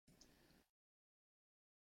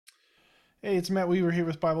Hey, it's Matt Weaver here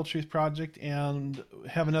with Bible Truth Project and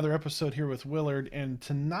have another episode here with Willard. And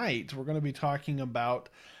tonight we're going to be talking about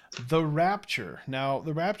the rapture. Now,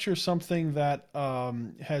 the rapture is something that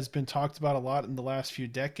has been talked about a lot in the last few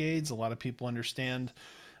decades. A lot of people understand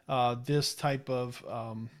this type of,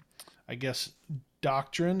 I guess,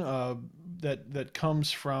 doctrine that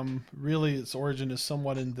comes from really its origin is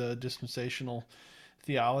somewhat in the dispensational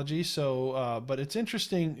theology. But it's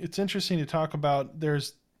interesting. It's interesting to talk about.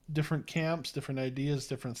 There's different camps, different ideas,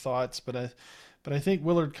 different thoughts. But I think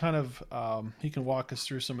Willard kind of he can walk us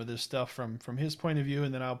through some of this stuff from his point of view,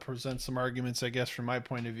 and then I'll present some arguments, I guess, from my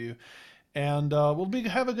point of view, and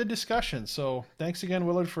have a good discussion. So thanks again,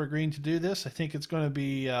 Willard, for agreeing to do this. I think it's going to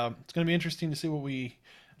be interesting to see what we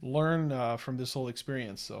learn from this whole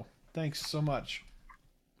experience. So thanks so much.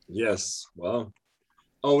 Yes, well,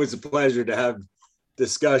 always a pleasure to have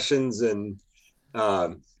discussions and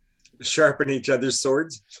um, sharpen each other's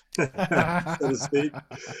swords, so to speak.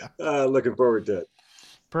 Looking forward to it.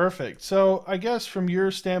 Perfect. So I guess from your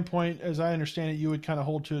standpoint, as I understand it, you would kind of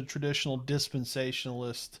hold to a traditional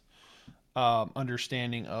dispensationalist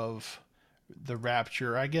understanding of the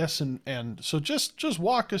rapture, I guess, and so just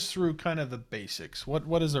walk us through kind of the basics.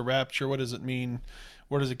 What is a rapture? What does it mean?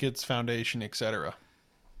 Where does it get its foundation, etc.?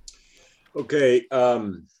 Okay,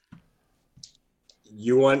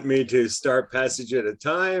 you want me to start passage at a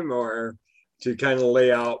time or to kind of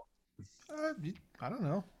lay out? Uh, I don't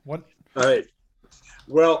know what. All right.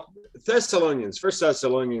 Well, Thessalonians, First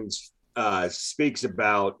Thessalonians speaks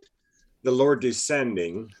about the Lord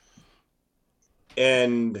descending,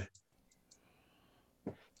 and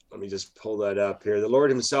let me just pull that up here. The Lord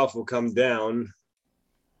Himself will come down.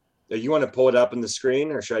 You want to pull it up on the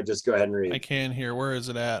screen, or should I just go ahead and I read? can hear. Where is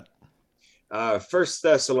it at? First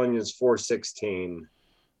Thessalonians 4:16.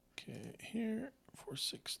 Okay, here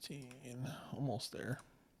 416, almost there.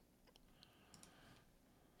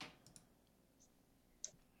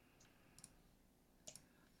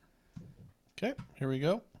 Okay, here we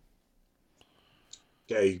go.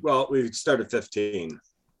 Okay, well, we started 15.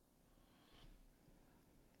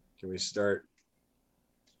 Can we start?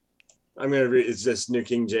 I'm going to read. Is this New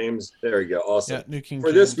King James? There we go. Yeah, Awesome. New King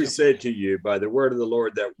For this James. we Yep. say to you by the word of the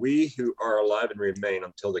Lord that we who are alive and remain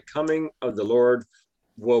until the coming of the Lord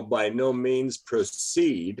will by no means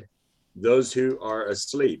precede those who are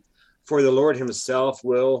asleep. For the Lord Himself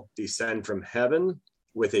will descend from heaven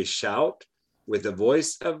with a shout, with the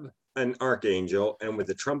voice of an archangel, and with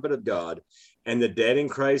the trumpet of God, and the dead in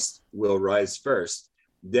Christ will rise first.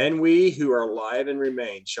 Then we who are alive and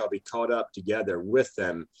remain shall be caught up together with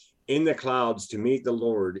them in the clouds to meet the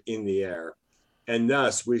Lord in the air. And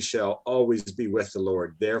thus we shall always be with the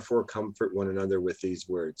Lord. Therefore, comfort one another with these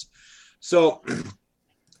words. So,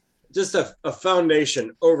 just a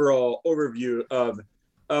foundation overall overview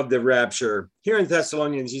of the rapture. Here in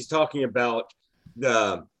Thessalonians, he's talking about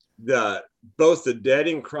the the both the dead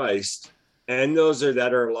in Christ and those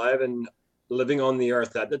that are alive and living on the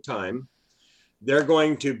earth at the time. They're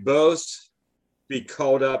going to both be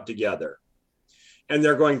called up together, and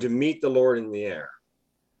they're going to meet the Lord in the air.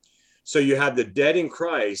 So you have the dead in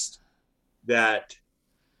Christ that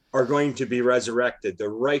are going to be resurrected, the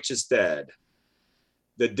righteous dead.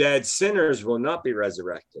 The dead sinners will not be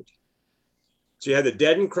resurrected. So you have the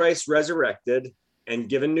dead in Christ resurrected and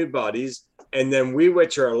given new bodies, and then we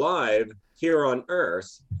which are alive here on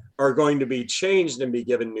earth are going to be changed and be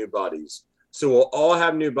given new bodies. So we'll all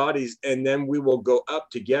have new bodies, and then we will go up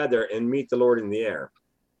together and meet the Lord in the air.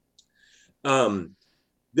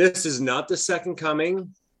 This is not the second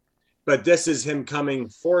coming, but this is Him coming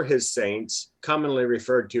for His saints, commonly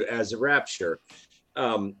referred to as a rapture.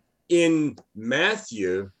 In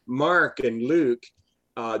Matthew, Mark, and Luke,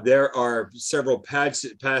 there are several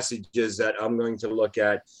passages that I'm going to look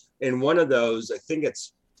at. In one of those, I think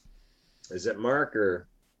is it Mark or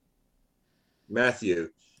Matthew?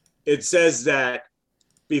 It says that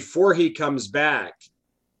before He comes back,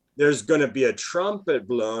 there's going to be a trumpet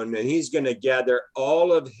blown, and He's going to gather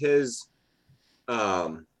all of His,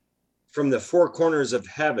 from the four corners of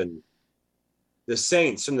heaven, the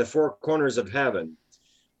saints from the four corners of heaven,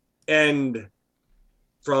 and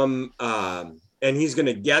and He's going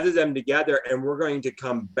to gather them together, and we're going to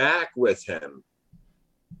come back with Him.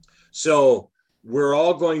 So we're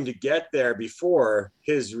all going to get there before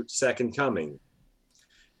His second coming.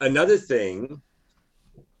 Another thing,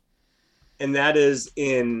 and that is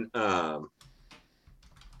in,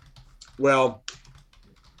 well,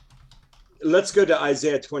 let's go to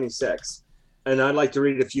Isaiah 26. And I'd like to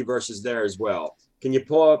read a few verses there as well. Can you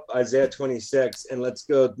pull up Isaiah 26 and let's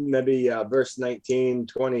go maybe verse 19,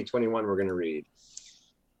 20, 21, we're going to read.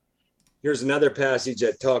 Here's another passage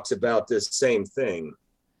that talks about this same thing.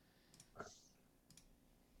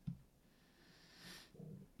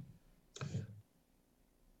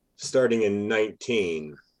 Starting in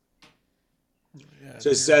 19. Yeah,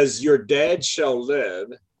 so it says, your dead shall live,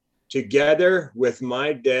 together with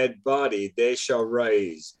my dead body, they shall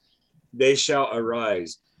rise. They shall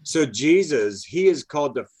arise. So Jesus, he is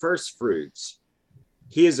called the first fruits.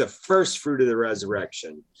 He is a first fruit of the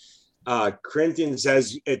resurrection. Corinthians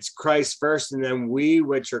says it's Christ first, and then we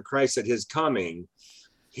which are Christ at his coming.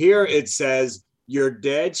 Here it says, your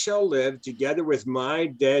dead shall live, together with my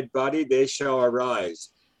dead body, they shall arise.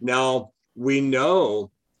 Now, we know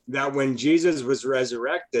that when Jesus was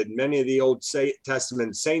resurrected, many of the Old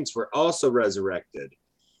Testament saints were also resurrected.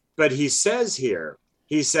 But he says here,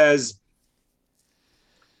 he says,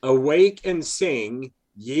 awake and sing,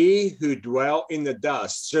 ye who dwell in the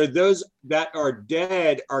dust. So those that are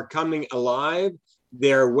dead are coming alive.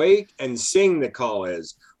 They're awake and sing, the call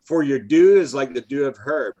is. For your dew is like the dew of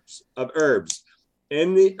herbs.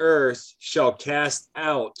 In the earth shall cast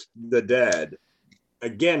out the dead.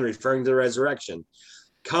 Again, referring to the resurrection.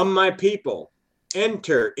 Come, my people,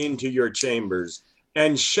 enter into your chambers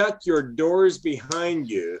and shut your doors behind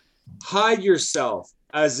you. Hide yourself,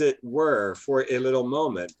 as it were, for a little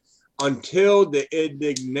moment until the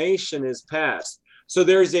indignation is past. So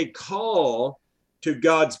there's a call to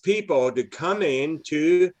God's people to come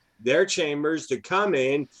into their chambers, to come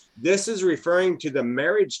in. This is referring to the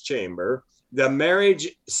marriage chamber, the marriage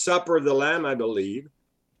supper of the Lamb, I believe.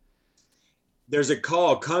 There's a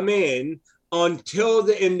call, come in until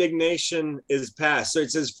the indignation is past. So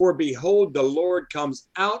it says, for behold, the Lord comes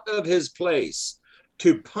out of his place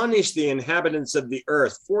to punish the inhabitants of the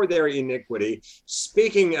earth for their iniquity,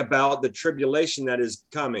 speaking about the tribulation that is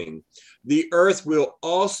coming. The earth will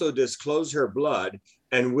also disclose her blood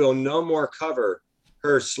and will no more cover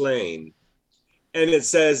her slain. And it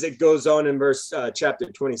says, it goes on in verse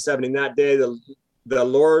chapter 27, in that day the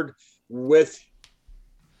Lord with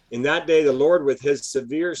his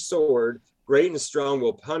severe sword, great and strong,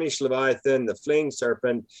 will punish Leviathan, the fleeing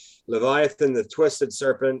serpent, Leviathan, the twisted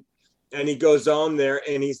serpent. And he goes on there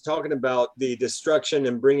and he's talking about the destruction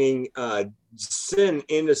and bringing sin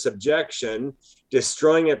into subjection,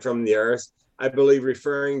 destroying it from the earth. I believe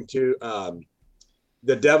referring to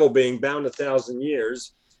the devil being bound 1,000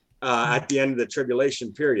 years at the end of the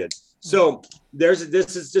tribulation period. So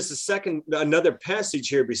this is just another passage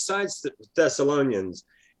here besides the Thessalonians.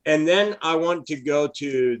 And then I want to go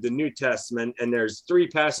to the New Testament, and there's 3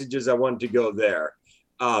 passages I want to go there.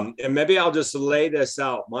 And maybe I'll just lay this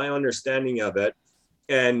out, my understanding of it.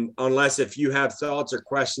 And unless if you have thoughts or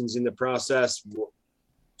questions in the process,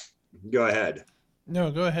 go ahead.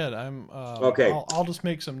 No, go ahead. Okay. I'll just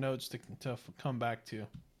make some notes to come back to.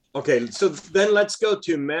 Okay, so then let's go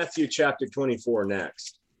to Matthew chapter 24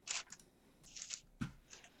 next.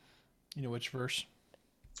 You know which verse?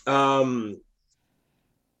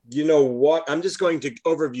 You know what? I'm just going to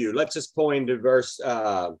overview. Let's just point to verse.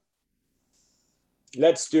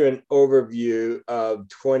 Let's do an overview of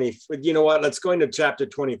 20. You know what? Let's go into chapter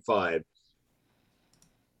 25.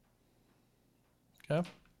 Okay.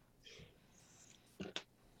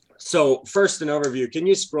 So first, an overview. Can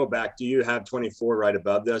you scroll back? Do you have 24 right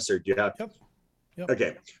above this, or do you have? Yep.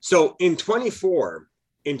 Okay. So in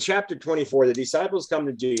chapter 24, the disciples come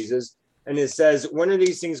to Jesus, and it says, when are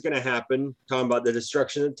these things going to happen? Talking about the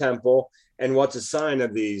destruction of the temple, and what's a sign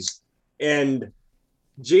of these? And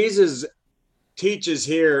Jesus teaches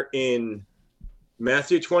here in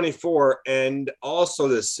Matthew 24, and also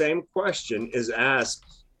the same question is asked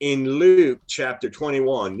in Luke chapter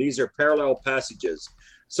 21. These are parallel passages.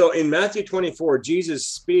 So in Matthew 24, Jesus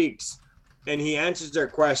speaks and he answers their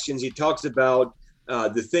questions. He talks about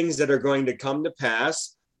the things that are going to come to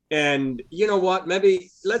pass. And you know what? Maybe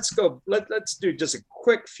let's do just a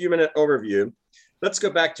quick few-minute overview. Let's go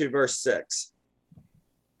back to verse 6.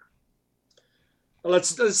 Let's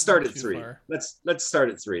start at 3. Let's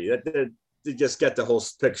start at 3 to just get the whole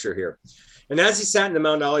picture here. And as he sat in the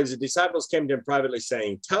Mount Olives, the disciples came to him privately,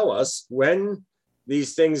 saying, "Tell us when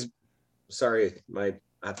these things." Sorry, I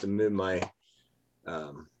have to move my.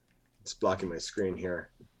 It's blocking my screen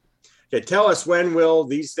here. Okay, tell us when will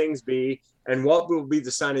these things be, and what will be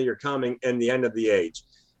the sign of your coming and the end of the age?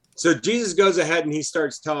 So Jesus goes ahead and he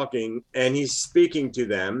starts talking, and he's speaking to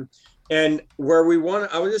them. And where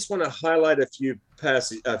I just want to highlight a few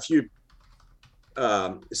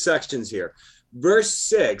sections here. Verse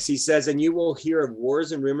 6, he says, "And you will hear of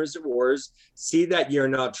wars and rumors of wars. See that you're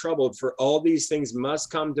not troubled, for all these things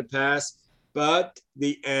must come to pass, but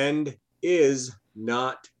the end is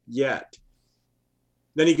not yet."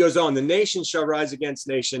 Then he goes on, the nation shall rise against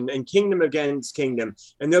nation and kingdom against kingdom,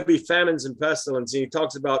 and there'll be famines and pestilence. And he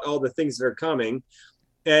talks about all the things that are coming.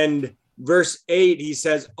 And verse 8, he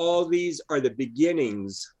says, all these are the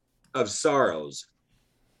beginnings of sorrows.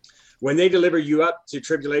 When they deliver you up to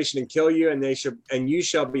tribulation and kill you, and you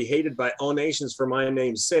shall be hated by all nations for my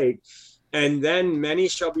name's sake. And then many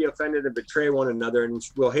shall be offended and betray one another and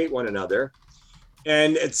will hate one another.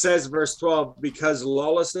 And it says, verse 12, because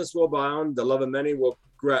lawlessness will abound, the love of many will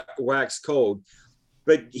wax cold.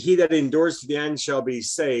 But he that endures to the end shall be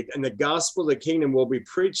saved. And the gospel of the kingdom will be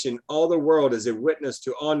preached in all the world as a witness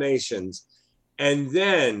to all nations. And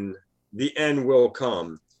then the end will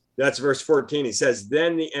come. That's verse 14. He says,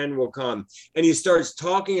 then the end will come. And he starts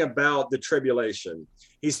talking about the tribulation.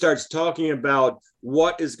 He starts talking about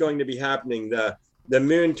what is going to be happening. The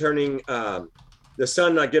moon turning, the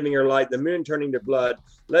sun not giving her light, the moon turning to blood.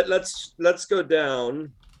 Let's go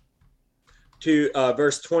down to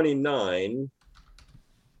verse 29.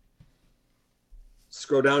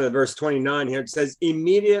 Scroll down to verse 29 here. It says,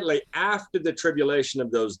 immediately after the tribulation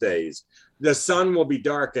of those days, the sun will be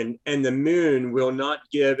darkened and the moon will not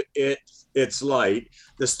give it its light.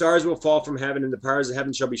 The stars will fall from heaven and the powers of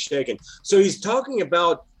heaven shall be shaken. So he's talking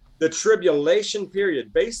about the tribulation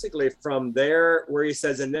period, basically from there where he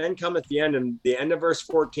says, and then cometh the end, and the end of verse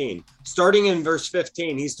 14. Starting in verse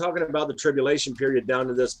 15, he's talking about the tribulation period down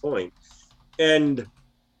to this point. And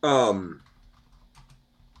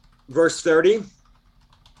verse 30,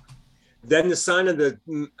 then the sign of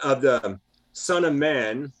the Son of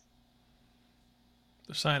Man,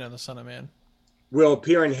 the sign of the Son of Man, will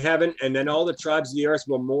appear in heaven, and then all the tribes of the earth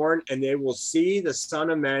will mourn, and they will see the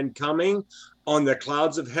Son of Man coming on the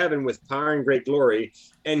clouds of heaven with power and great glory.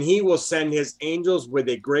 And he will send his angels with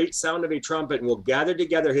a great sound of a trumpet, and will gather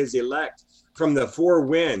together his elect from the four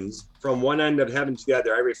winds, from one end of heaven to the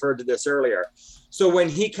other. I referred to this earlier. So when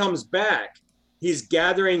he comes back, he's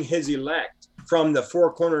gathering his elect from the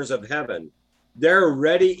four corners of heaven. They're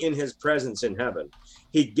ready in his presence in heaven.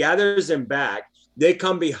 He gathers them back. They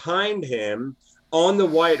come behind him on the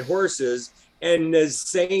white horses, and is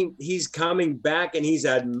saying he's coming back, and he's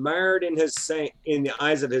admired in the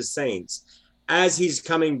eyes of his saints as he's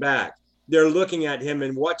coming back. They're looking at him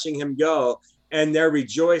and watching him go, and they're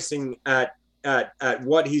rejoicing at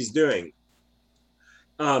what he's doing.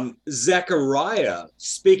 Zechariah,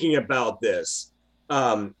 speaking about this,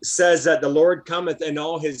 says that the Lord cometh and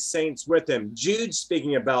all his saints with him. Jude,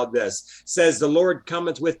 speaking about this, says the Lord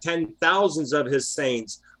cometh with 10,000s of his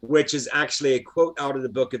saints, which is actually a quote out of the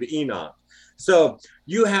book of Enoch. So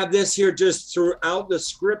you have this here just throughout the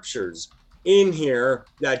scriptures in here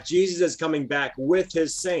that Jesus is coming back with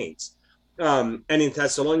his saints. And in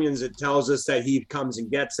Thessalonians, it tells us that he comes and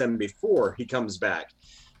gets them before he comes back.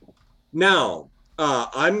 Now,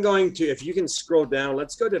 I'm going to, if you can scroll down,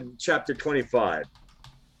 let's go to chapter 25.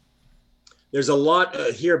 There's a lot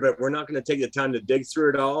here, but we're not going to take the time to dig through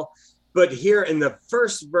it all. But here in the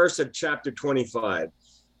first verse of chapter 25,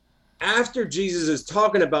 after Jesus is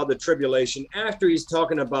talking about the tribulation, after he's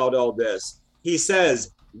talking about all this, he says,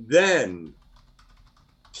 then,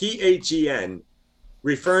 T-H-E-N,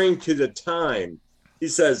 referring to the time, he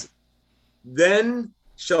says, then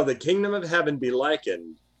shall the kingdom of heaven be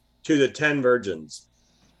likened to the 10 virgins.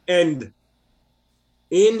 And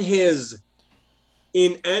in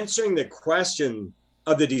answering the question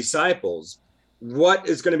of the disciples, what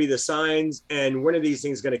is going to be the signs and when are these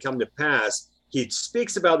things going to come to pass? He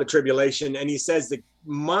speaks about the tribulation, and he says that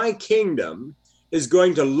my kingdom is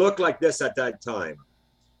going to look like this at that time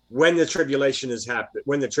when the tribulation is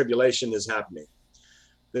happening.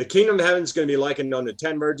 The kingdom of heaven is going to be likened unto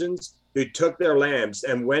 10 virgins who took their lamps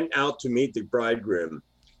and went out to meet the bridegroom.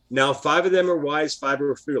 Now 5 of them were wise, 5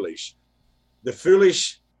 were foolish. The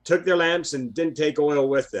foolish took their lamps and didn't take oil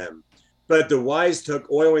with them, but the wise took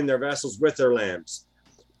oil in their vessels with their lamps.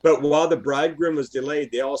 But while the bridegroom was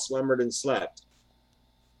delayed, they all slumbered and slept.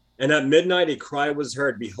 And at midnight a cry was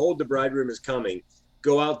heard, behold, the bridegroom is coming.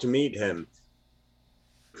 Go out to meet him.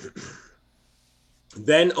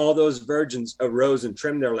 Then all those virgins arose and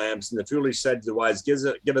trimmed their lamps, and the foolish said to the wise,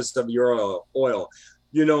 give us of your oil.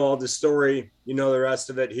 You know all the story. You know the rest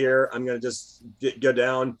of it here. I'm going to just go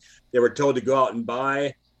down. They were told to go out and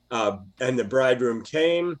buy, and the bridegroom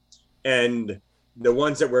came, and the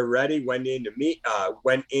ones that were ready went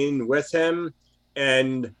in with him,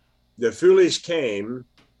 and the foolish came.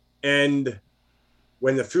 And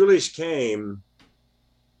when the foolish came,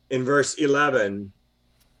 in verse 11,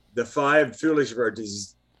 the 5 foolish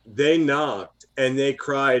virgins, they knocked and they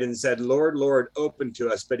cried and said, Lord, Lord, open to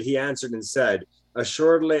us. But he answered and said,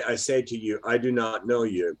 assuredly, I say to you, I do not know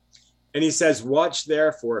you. And he says, watch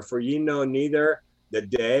therefore, for ye know neither the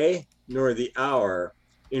day nor the hour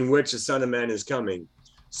in which the Son of Man is coming.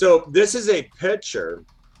 So this is a picture.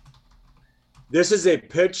 This is a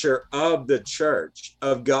picture of the church,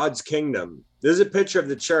 of God's kingdom. This is a picture of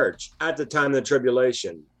the church at the time of the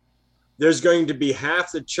tribulation. There's going to be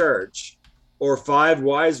half the church, or 5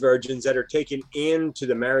 wise virgins, that are taken into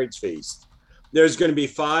the marriage feast. There's going to be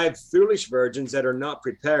 5 foolish virgins that are not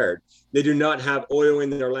prepared. They do not have oil in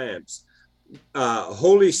their lamps.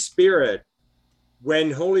 Holy Spirit,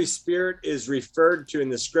 when Holy Spirit is referred to in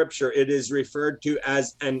the scripture, it is referred to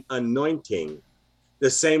as an anointing, the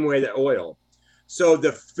same way that oil. So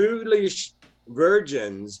the foolish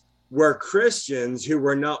virgins were Christians who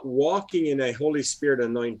were not walking in a Holy Spirit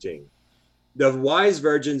anointing. The wise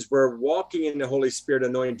virgins were walking in the Holy Spirit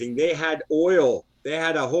anointing. They had oil. They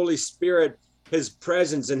had a Holy Spirit, his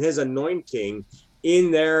presence and his anointing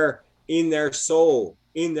in their soul,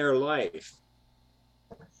 in their life.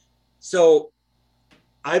 So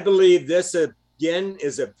I believe this again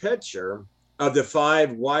is a picture of the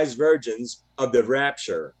 5 wise virgins of the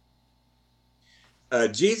rapture.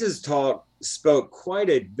 Jesus spoke quite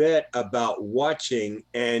a bit about watching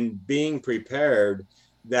and being prepared,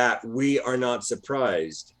 that we are not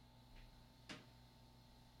surprised,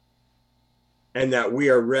 and that we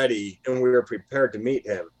are ready and we are prepared to meet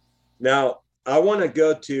him. Now, I want to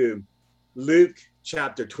go to Luke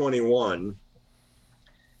chapter 21,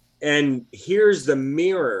 and here's the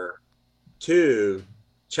mirror to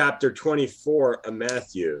chapter 24 of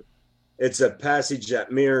Matthew. It's a passage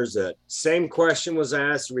that mirrors it. Same question was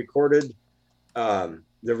asked, recorded, the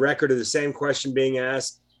record of the same question being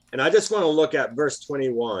asked. And I just want to look at verse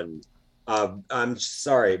 21.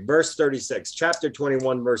 Verse 36, chapter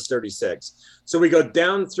 21, verse 36. So we go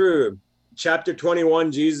down through chapter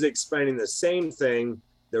 21, Jesus explaining the same thing,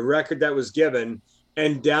 the record that was given.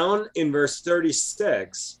 And down in verse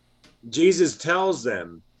 36, Jesus tells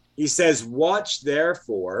them, he says, watch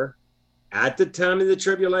therefore at the time of the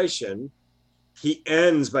tribulation. He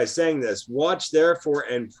ends by saying this, watch therefore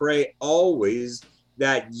and pray always,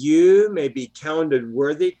 that you may be counted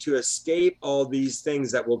worthy to escape all these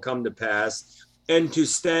things that will come to pass, and to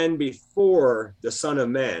stand before the Son of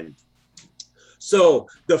Man. So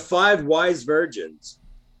the 5 wise virgins,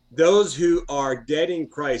 those who are dead in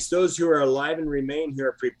Christ, those who are alive and remain, who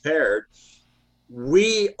are prepared,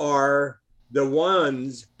 we are the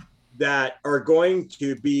ones that are going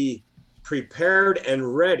to be prepared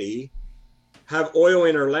and ready, have oil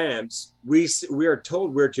in our lamps. We are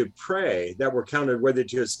told we're to pray that we're counted worthy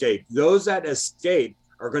to escape. Those that escape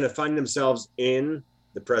are going to find themselves in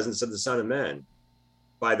the presence of the Son of Man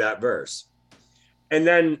by that verse. And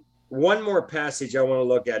then one more passage I want to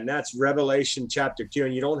look at, and that's Revelation chapter 2.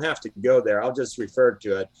 And you don't have to go there. I'll just refer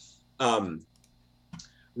to it.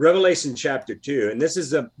 Revelation chapter 2. And this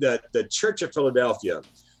is the Church of Philadelphia.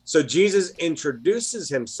 So Jesus introduces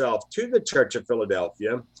himself to the Church of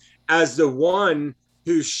Philadelphia as the one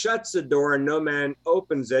who shuts the door and no man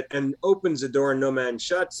opens it, and opens the door and no man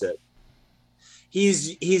shuts it.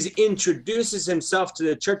 He's introduces himself to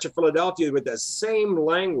the Church of Philadelphia with the same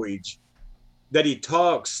language that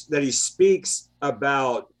he speaks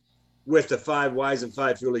about with the 5 wise and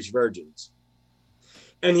 5 foolish virgins.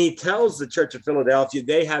 And he tells the Church of Philadelphia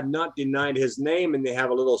they have not denied his name and they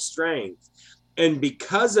have a little strength. And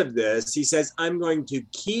because of this, he says, I'm going to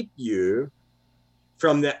keep you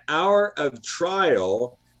from the hour of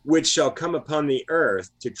trial which shall come upon the earth,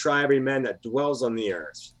 to try every man that dwells on the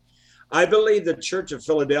earth. I believe the Church of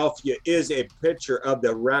Philadelphia is a picture of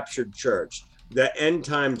the raptured church, the end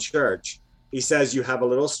time church. He says, you have a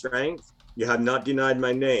little strength, you have not denied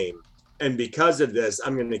my name, and because of this,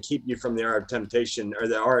 I'm going to keep you from the hour of temptation, or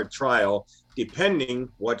the hour of trial, depending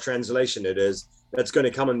what translation it is, that's going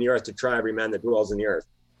to come on the earth to try every man that dwells on the earth.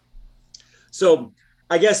 So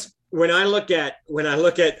I guess when I look at,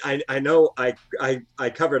 I know I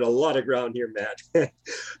covered a lot of ground here, Matt,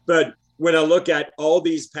 but when I look at all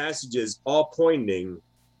these passages, all pointing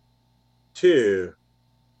to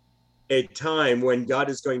a time when God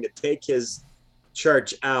is going to take his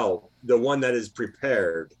church out, the one that is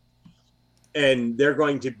prepared, and they're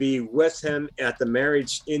going to be with him at the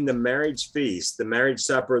marriage, in the marriage feast, the marriage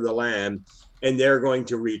supper of the Lamb, and they're going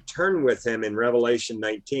to return with him in Revelation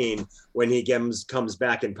 19 when he comes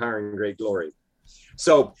back in power and great glory.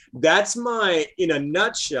 So that's in a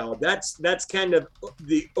nutshell, that's kind of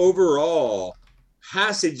the overall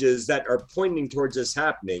passages that are pointing towards this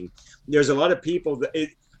happening. There's a lot of people that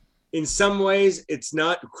in some ways it's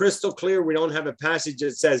not crystal clear. We don't have a passage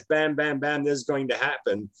that says bam, bam, bam, this is going to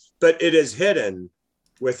happen, but it is hidden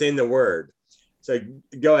within the word. So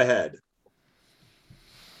go ahead.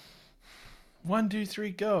 1, 2,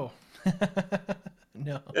 3, go.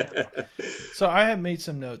 No. So I have made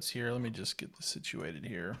some notes here. Let me just get this situated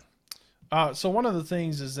here. So one of the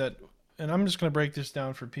things is that, and I'm just going to break this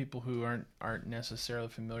down for people who aren't necessarily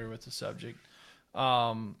familiar with the subject.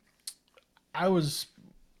 Um, I was,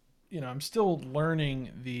 I'm still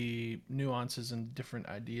learning the nuances and different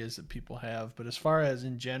ideas that people have. But as far as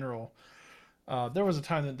in general, there was a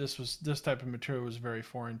time that this type of material was very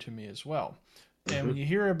foreign to me as well. And when Mhm. you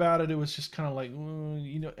hear about it, it was just kind of like,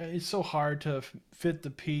 it's so hard to fit the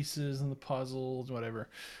pieces and the puzzles, whatever.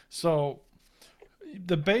 So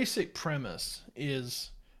the basic premise is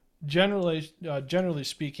generally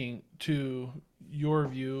speaking, to your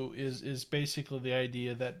view, is basically the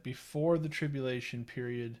idea that before the tribulation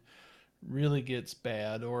period really gets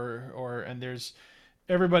bad, and there's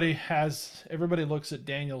everybody looks at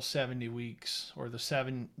Daniel's 70 weeks, or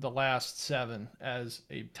the last seven, as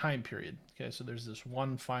a time period. Okay, so there's this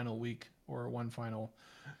one final week or one final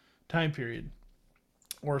time period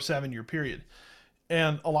or 7 year period.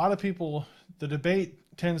 And a lot of people, the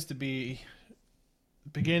debate tends to be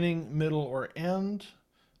beginning, middle, or end,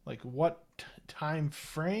 like what time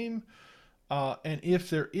frame. And if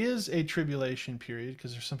there is a tribulation period,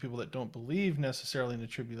 because there's some people that don't believe necessarily in a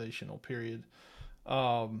tribulational period,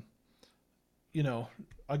 um, you know,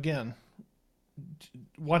 again,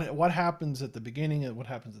 what happens at the beginning and what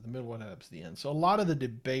happens at the middle, what happens at the end. So a lot of the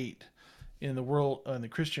debate in the world, in the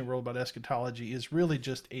Christian world, about eschatology is really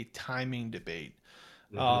just a timing debate,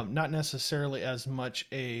 Mhm. not necessarily as much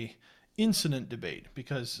a incident debate.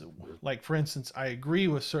 Because, like for instance, I agree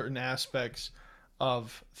with certain aspects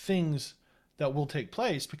of things that will take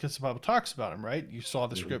place because the Bible talks about them. Right? You saw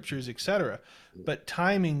the Mhm. scriptures, etc. But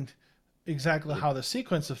timing exactly how the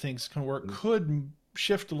sequence of things can work could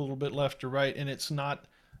shift a little bit left or right, and it's not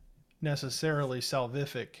necessarily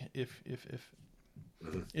salvific,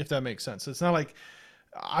 Mhm. if that makes sense. It's not like,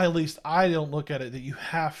 at least I don't look at it that you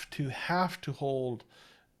have to hold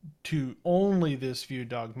to only this view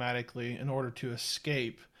dogmatically in order to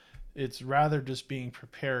escape. It's rather just being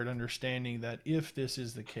prepared, understanding that if this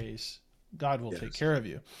is the case, God will take Yes. care of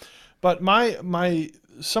you. But my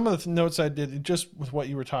some of the notes I did just with what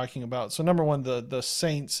you were talking about. So number one, the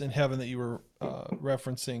saints in heaven that you were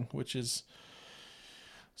referencing, which is,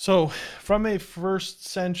 so from a first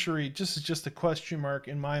century, just a question mark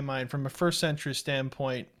in my mind, from a first century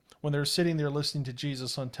standpoint, when they're sitting there listening to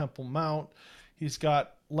Jesus on Temple Mount, he's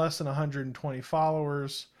got less than 120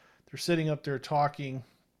 followers. They're sitting up there talking,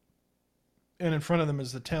 and in front of them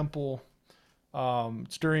is the temple.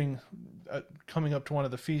 It's during coming up to one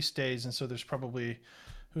of the feast days, and so there's probably,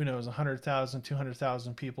 who knows, 100,000,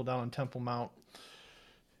 200,000 people down on Temple Mount.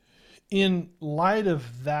 In light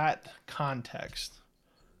of that context,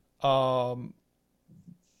 um,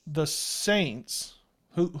 the saints,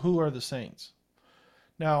 who are the saints?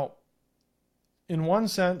 Now, in one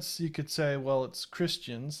sense, you could say, well, it's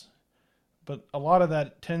Christians, but a lot of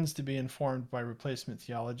that tends to be informed by replacement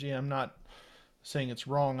theology. I'm not saying it's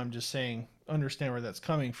wrong. I'm just saying understand where that's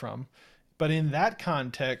coming from. But in that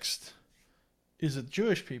context, is it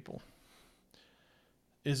Jewish people?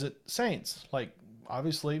 Is it saints? Like,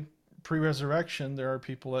 obviously, pre-resurrection, there are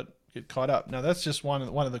people that get caught up. Now, that's just one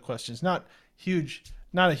of the questions. Not huge,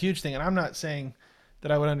 not a huge thing. And I'm not saying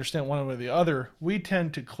that I would understand one way or the other. We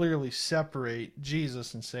tend to clearly separate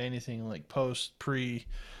Jesus and say anything like post, pre.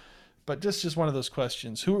 But just one of those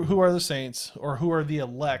questions. Who are the saints, or who are the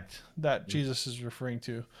elect that Jesus is referring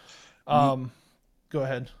to? M- Um, Go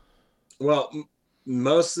ahead. Well,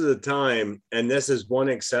 most of the time, and this is one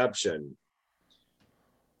exception,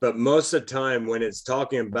 but most of the time when it's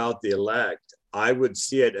talking about the elect, I would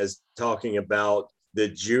see it as talking about the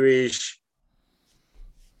Jewish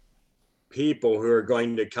people who are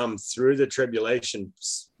going to come through the tribulation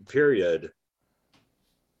period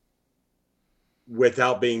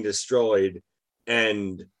without being destroyed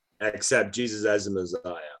and accept Jesus as the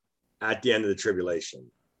Messiah at the end of the tribulation.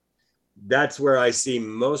 That's where I see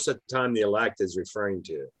most of the time the elect is referring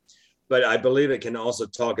to. But I believe it can also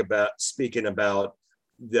talk about, speaking about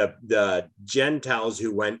the Gentiles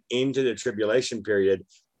who went into the tribulation period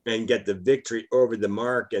and get the victory over the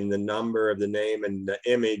mark and the number of the name and the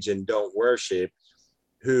image and don't worship,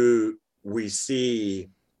 who we see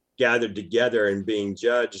gathered together and being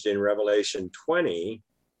judged in Revelation 20,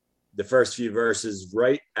 the first few verses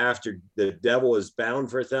right after the devil is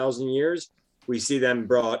bound for 1,000 years. We see them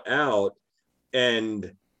brought out,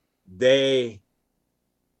 and they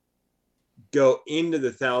go into the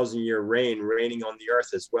 1,000 year reign, reigning on the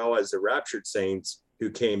earth, as well as the raptured saints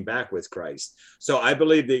who came back with Christ. So I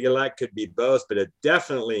believe the elect could be both, but it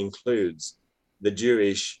definitely includes the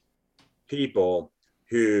Jewish people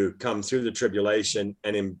who come through the tribulation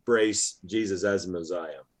and embrace Jesus as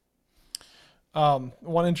Messiah.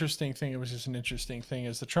 One interesting thing, it was just an interesting thing,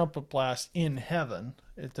 is the trumpet blast in heaven.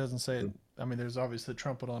 It doesn't say it. I mean, there's obviously the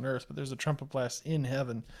trumpet on earth, but there's a trumpet blast in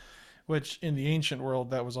heaven, which in the ancient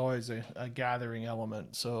world, that was always a gathering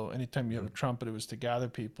element. So anytime you have a trumpet, it was to gather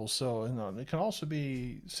people. So it can also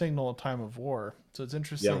be signal a time of war. So it's Yeah.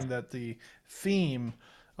 interesting that the theme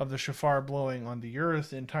of the shofar blowing on the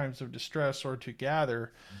earth in times of distress or to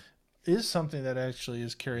gather is something that actually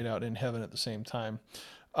is carried out in heaven at the same time.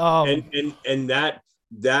 and Um, and and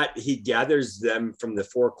that he gathers them from the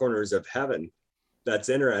four corners of heaven. That's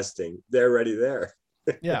interesting. They're already there.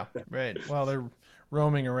 yeah, right. Well, they're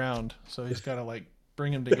roaming around, so he's got to like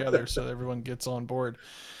bring them together so everyone gets on board.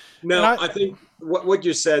 And Now, I, I think what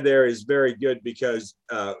you said there is very good, because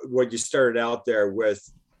what you started out there with,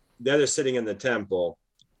 they're sitting in the temple,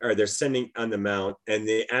 or they're sitting on the mount, and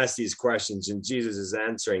they ask these questions, and Jesus is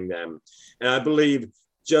answering them. And I believe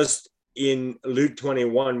just in Luke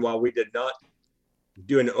 21, while we did not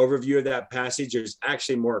do an overview of that passage, there's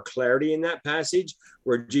actually more clarity in that passage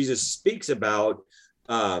where Jesus speaks about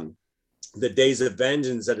the days of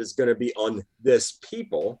vengeance that is going to be on this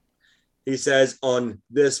people. He says, on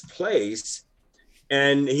this place.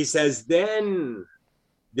 And he says, then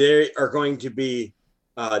they are going to be,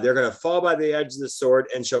 they're going to fall by the edge of the sword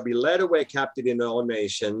and shall be led away captive in all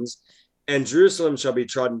nations. And Jerusalem shall be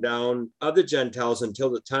trodden down of the Gentiles until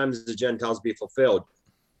the times of the Gentiles be fulfilled.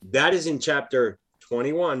 That is in chapter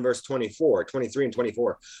 21, verse 24, 23 and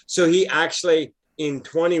 24. So he actually, in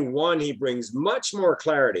 21, he brings much more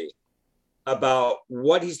clarity about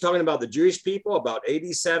what he's talking about, the Jewish people, about AD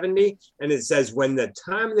 70. And it says, when the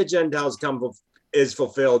time of the Gentiles is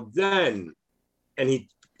fulfilled, then, and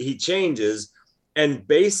he changes. And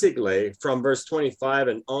basically from verse 25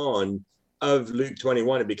 and on of Luke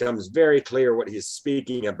 21, it becomes very clear what he's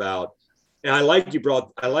speaking about. And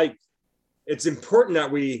it's important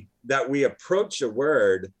that we approach the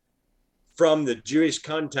word from the Jewish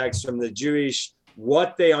context, from the Jewish,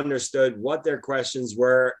 what they understood, what their questions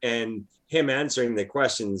were, and him answering the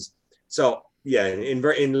questions. So yeah, in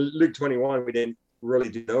Luke 21, we didn't really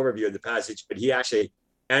do an overview of the passage, but he actually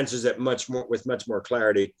answers it with much more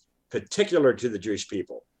clarity, particular to the Jewish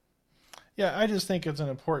people. yeah, I just think it's an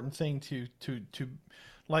important thing to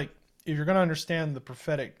like, if you're going to understand the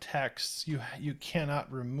prophetic texts, you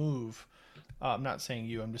cannot remove. I'm not saying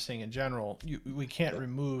you. I'm just saying in general. We can't Yeah.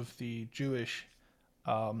 remove the Jewish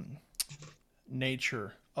um,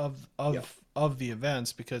 nature Yeah. of the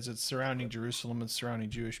events because it's surrounding Jerusalem, it's surrounding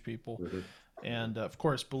Jewish people, Mm-hmm. and of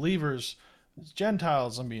course believers,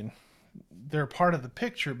 Gentiles. I mean, they're part of the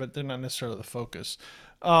picture, but they're not necessarily the focus.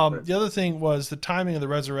 Right. The other thing was the timing of the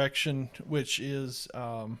resurrection, which is,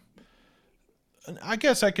 I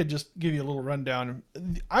guess I could just give you a little rundown.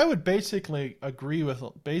 I would basically agree with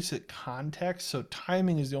basic context. So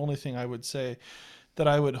timing is the only thing I would say that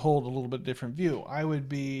I would hold a little bit different view. I would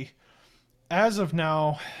be, as of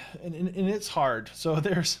now, and it's hard. So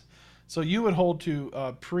so you would hold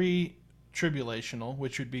to pre-tribulational,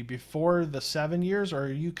 which would be before the 7 years, or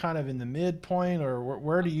are you kind of in the midpoint, or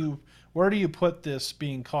where do you put this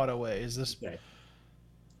being caught away? Is this Okay.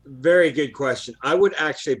 Very good question. I would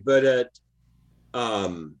actually put it,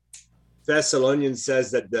 um, Thessalonians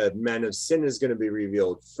says that the man of sin is going to be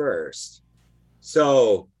revealed first.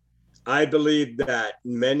 So I believe that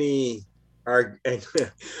many are, and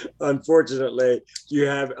unfortunately, you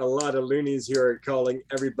have a lot of loonies who are calling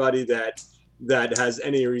everybody that has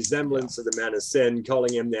any yeah, resemblance to the man of sin,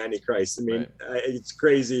 calling him the Antichrist. I mean, right? it's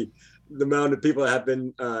crazy the amount of people that have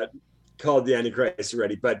been called the Antichrist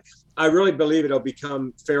already. But I really believe it'll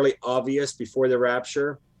become fairly obvious before the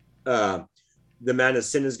rapture. Uh, the man of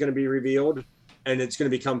sin is going to be revealed, and it's going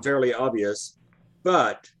to become fairly obvious.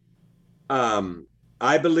 But um,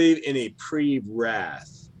 I believe in a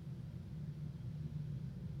pre-wrath,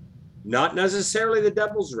 not necessarily the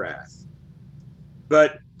devil's wrath,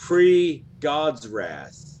 but pre-God's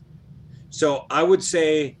wrath. So I would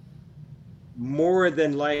say more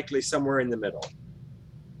than likely somewhere in the middle.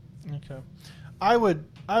 Okay. I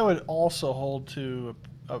would also hold to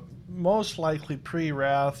a most likely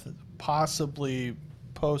pre-wrath, possibly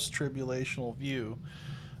post-tribulational view.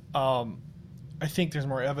 Um, I think there's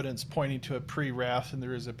more evidence pointing to a pre-wrath than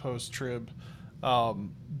there is a post-trib.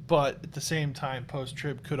 But at the same time,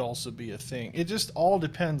 post-trib could also be a thing. It just all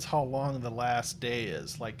depends how long the last day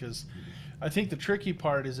is. Like, because I think the tricky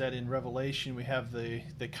part is that in Revelation we have the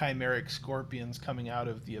chimeric scorpions coming out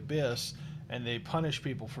of the abyss, and they punish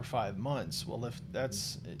people for 5 months. Well, if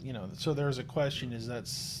that's, so there's a question: is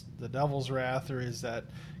that the devil's wrath or is that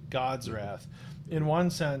God's wrath? In one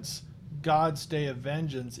sense, God's day of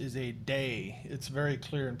vengeance is a day. It's very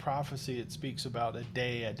clear in prophecy. It speaks about a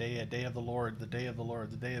day, a day of the Lord, the day of the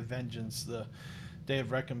Lord, the day of vengeance, the day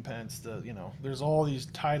of recompense. There's all these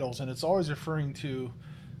titles, and it's always referring to,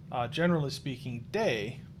 generally speaking,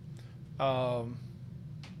 day. Um,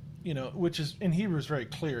 which is in Hebrew is very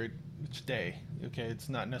clear. It's day. Okay, it's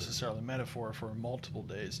not necessarily a metaphor for multiple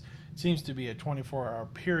days. It seems to be a 24-hour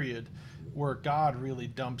period where God really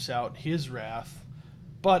dumps out His wrath.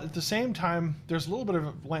 But at the same time, there's a little bit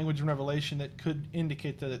of language in Revelation that could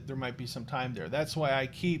indicate that there might be some time there. That's why I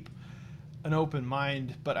keep an open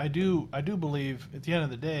mind. But I do believe at the end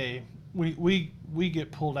of the day, we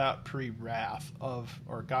get pulled out pre-wrath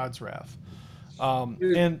or God's wrath.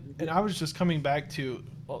 And I was just coming back to,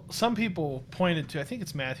 well, some people pointed to, I think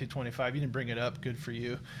it's Matthew 25. You didn't bring it up. Good for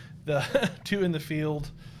you. The two in the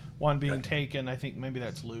field, one being taken. I think maybe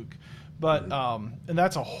that's Luke. But and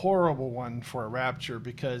that's a horrible one for a rapture,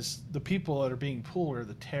 because the people that are being pulled are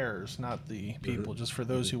the tares, not the people. Just for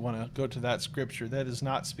those who want to go to that scripture, that is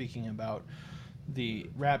not speaking about the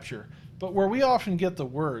rapture. But where we often get the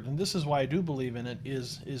word, and this is why I do believe in it,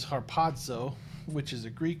 is harpazo, which is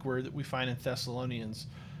a Greek word that we find in Thessalonians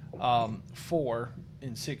 4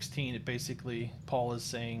 in 16. It basically, Paul is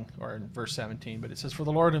saying, or in verse 17, but it says, "For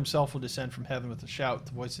the Lord himself will descend from heaven with a shout,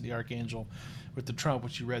 the voice of the archangel, with the trump,"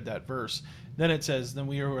 which you read that verse. Then it says, "Then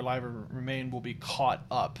we who are alive and remain will be caught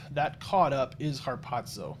up." That caught up is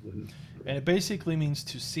harpazo. And it basically means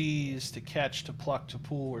to seize, to catch, to pluck, to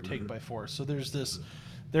pull, or take by force. So there's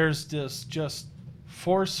this just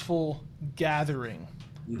forceful gathering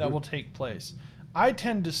that will take place. I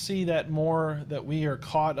tend to see that more, that we are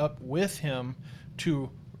caught up with him to,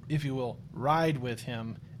 if you will, ride with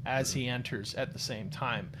him as he enters at the same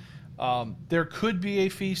time. There could be a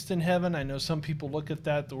feast in heaven. I know some people look at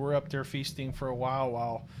that we're up there feasting for a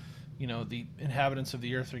while the inhabitants of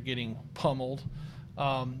the earth are getting pummeled.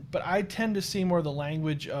 But I tend to see more the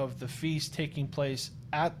language of the feast taking place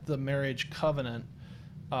at the marriage covenant,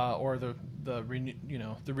 or the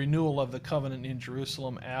renewal of the covenant in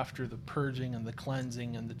Jerusalem after the purging and the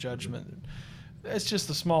cleansing and the judgment. It's just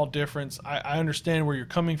a small difference. I understand where you're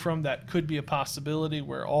coming from. That could be a possibility,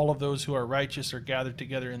 where all of those who are righteous are gathered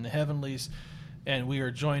together in the heavenlies, and we are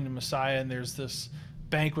joined in Messiah, and there's this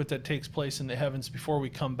banquet that takes place in the heavens before we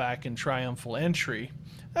come back in triumphal entry.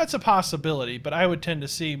 That's a possibility, but I would tend to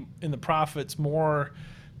see in the prophets more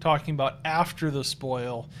talking about after the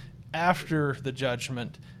spoil, after the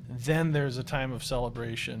judgment, then there's a time of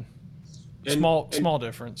celebration. Small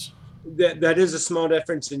difference. That is a small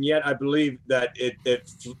difference, and yet I believe that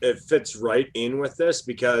it fits right in with this,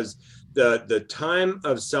 because the time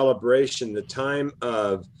of celebration, the time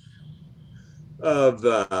of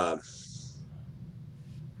the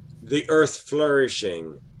earth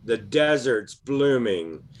flourishing, the deserts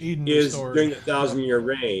blooming, Eden is restored. during the 1,000-year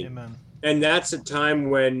reign. Amen. And that's a time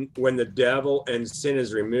when the devil and sin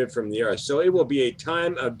is removed from the earth. So it will be a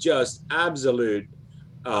time of just absolute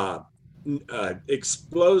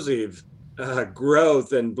explosive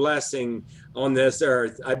growth and blessing on this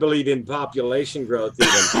earth. I believe in population growth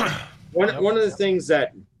even. One of the things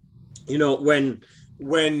that,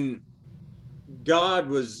 when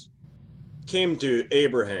God came to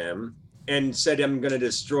Abraham and said, "I'm going to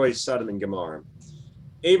destroy Sodom and Gomorrah,"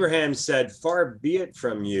 Abraham said, "Far be it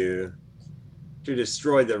from you to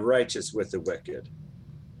destroy the righteous with the wicked."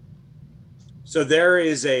 So there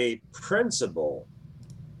is a principle,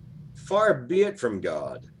 far be it from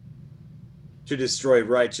God to destroy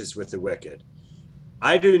righteous with the wicked.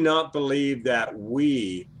 I do not believe that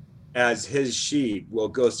we, as his sheep, will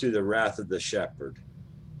go through the wrath of the shepherd.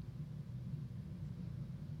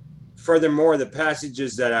 Furthermore, the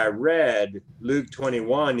passages that I read, Luke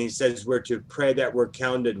 21, he says we're to pray that we're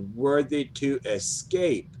counted worthy to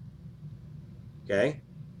escape. Okay?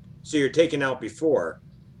 So you're taken out before.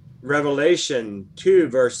 Revelation 2,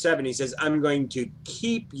 verse 7, he says, "I'm going to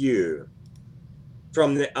keep you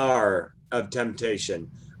from the hour of temptation."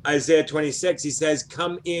 Isaiah 26, he says,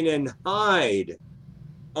 "Come in and hide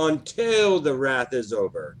until the wrath is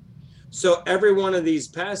over." So every one of these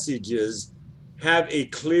passages have a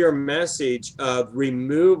clear message of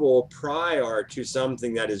removal prior to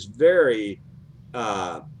something that is very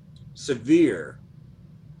severe.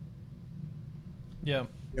 Yeah.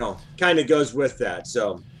 Kind of goes with that.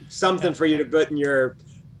 So something for you to put in your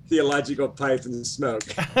theological pipe and smoke.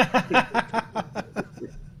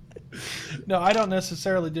 No, I don't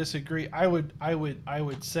necessarily disagree. I would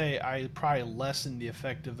say I probably lessen the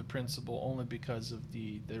effect of the principle only because of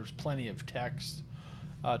there's plenty of text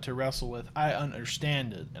to wrestle with. I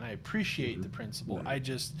understand it and I appreciate the principle.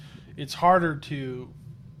 It's harder to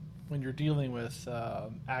when you're dealing with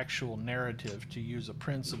actual narrative, to use a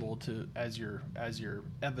principle to as your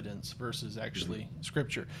evidence versus actually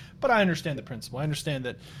scripture. But I understand the principle. I understand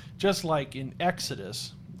that just like in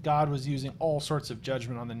Exodus, God was using all sorts of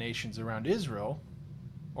judgment on the nations around Israel,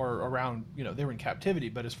 or around, they were in captivity.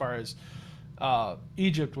 But as far as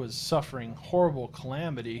Egypt was suffering horrible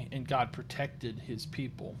calamity, and God protected His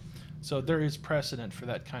people. So there is precedent for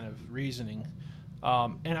that kind of reasoning.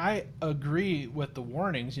 And I agree with the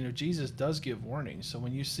warnings. Jesus does give warnings. So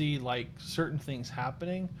when you see like certain things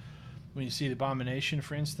happening, when you see the abomination,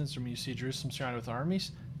 for instance, or when you see Jerusalem surrounded with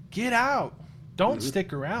armies, get out. Don't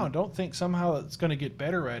stick around. Don't think somehow it's going to get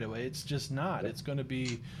better right away. It's just not. It's going to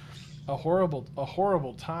be a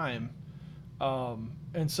horrible time.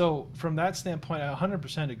 And so from that standpoint, I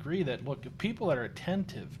 100% agree that, look, if people that are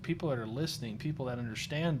attentive, people that are listening, people that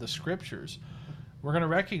understand the scriptures, we're going to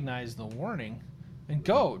recognize the warning and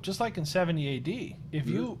go. Just like in 70 AD,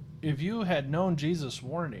 if you had known Jesus'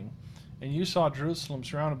 warning, and you saw Jerusalem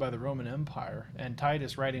surrounded by the Roman Empire and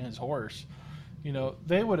Titus riding his horse,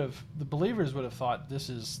 the believers would have thought this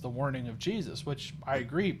is the warning of Jesus, which I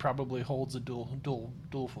agree probably holds a dual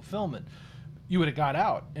fulfillment. You would have got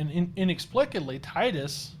out, and inexplicably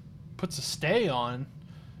Titus puts a stay on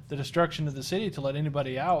the destruction of the city to let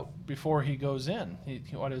anybody out before he goes in.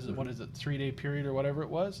 What is it? 3-day period or whatever it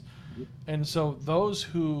was. And so those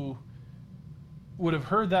who would have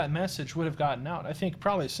heard that message would have gotten out. I think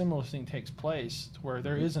probably a similar thing takes place where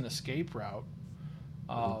there is an escape route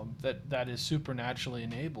that is supernaturally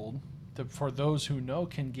enabled for those who know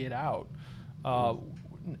can get out.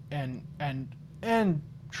 And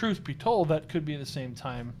truth be told, that could be at the same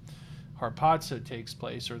time harpazo takes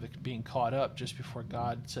place, or the being caught up just before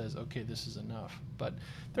God says, okay, this is enough. But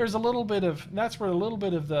there's that's where a little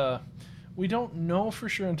bit of the we don't know for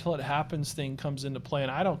sure until it happens thing comes into play. And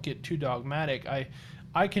I don't get too dogmatic.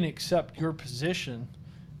 I can accept your position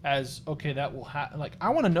as, okay, that will happen. Like, I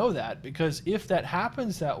want to know that, because if that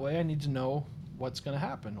happens that way, I need to know what's going to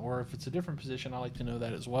happen. Or if it's a different position, I like to know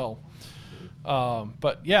that as well.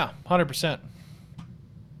 But yeah, 100%.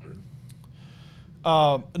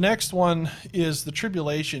 Next one is the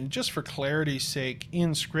tribulation. Just for clarity's sake,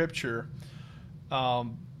 in Scripture,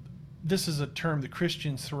 this is a term the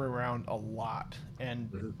Christians throw around a lot,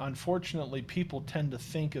 and unfortunately, people tend to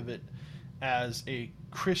think of it as a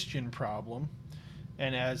Christian problem,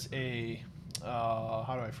 and as a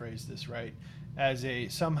how do I phrase this right? As a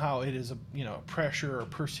somehow it is a pressure or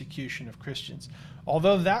persecution of Christians.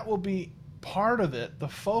 Although that will be part of it, the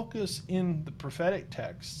focus in the prophetic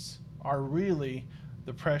texts are really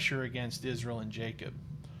the pressure against Israel and Jacob.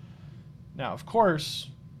 Now, of course,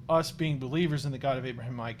 us being believers in the God of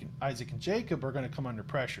Abraham, Isaac, and Jacob are going to come under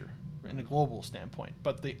pressure in a global standpoint.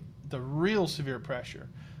 But the real severe pressure,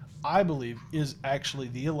 I believe, is actually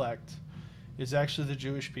the elect, is actually the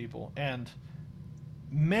Jewish people. And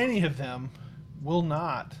many of them will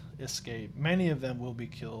not escape. Many of them will be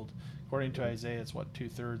killed. According to Isaiah, it's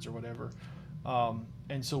 2/3 or whatever.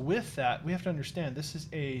 And so with that, we have to understand this is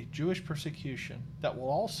a Jewish persecution that will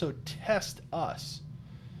also test us,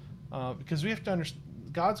 because we have to understand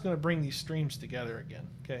God's going to bring these streams together again.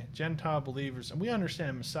 Okay, Gentile believers, and we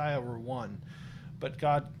understand Messiah were one, but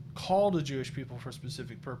God called the Jewish people for a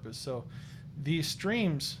specific purpose. So these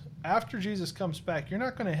streams, after Jesus comes back, you're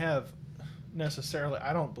not going to have necessarily,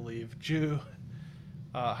 I don't believe,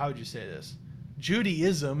 how would you say this?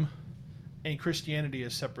 Judaism and Christianity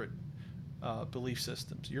as separate belief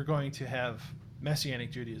systems. You're going to have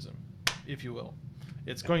Messianic Judaism, if you will.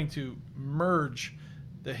 It's going to merge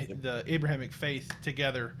the Abrahamic faith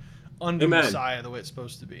together under Amen. Messiah the way it's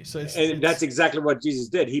supposed to be. So that's exactly what Jesus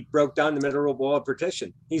did. He broke down the middle wall of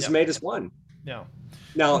partition. He's made us one. Yeah.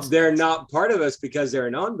 Now, they're not part of us because they're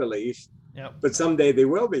in unbelief, but someday they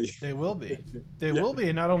will be. They will be. They will be.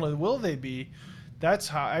 And not only will they be, that's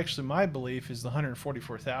how actually my belief is the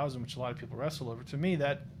 144,000, which a lot of people wrestle over. To me,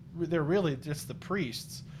 that they're really just the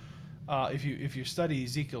priests. If you study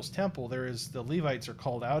Ezekiel's temple, the Levites are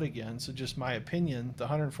called out again. So just my opinion, the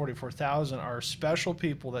 144,000 are special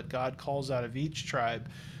people that God calls out of each tribe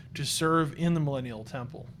to serve in the millennial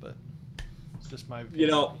temple. But it's just my opinion.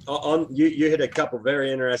 You hit a couple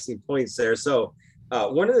very interesting points there. So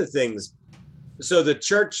one of the things, so the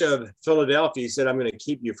church of Philadelphia said, I'm going to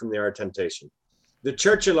keep you from the hour of temptation. The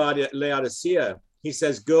church of Laodicea, he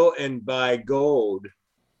says, go and buy gold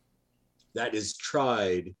that is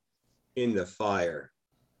tried in the fire.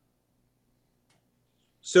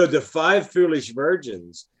 So the 5 foolish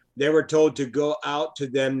virgins, they were told to go out to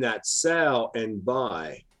them that sell and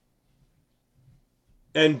buy.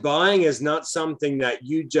 And buying is not something that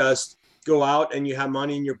you just go out and you have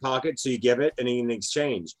money in your pocket, so you give it and in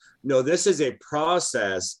exchange. No, this is a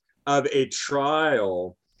process of a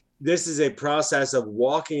trial. This is a process of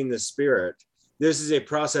walking in the Spirit. This is a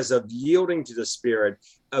process of yielding to the Spirit,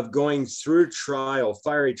 of going through trial,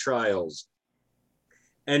 fiery trials.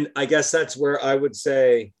 And I guess that's where I would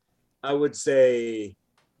say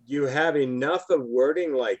you have enough of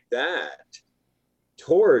wording like that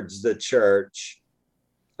towards the church,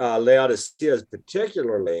 Laodicea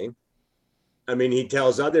particularly. I mean, he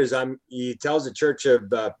tells others, he tells the church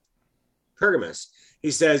of Pergamos, he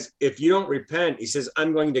says, if you don't repent, he says,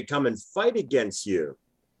 I'm going to come and fight against you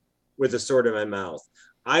with the sword in my mouth.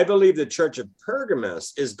 I believe the church of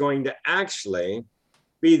Pergamos is going to actually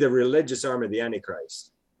be the religious arm of the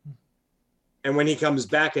Antichrist. And when he comes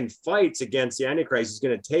back and fights against the Antichrist, he's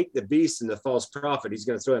going to take the beast and the false prophet. He's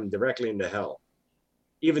going to throw him directly into hell.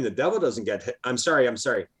 Even the devil doesn't get hit. I'm sorry,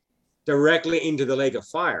 directly into the lake of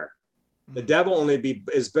fire. The devil only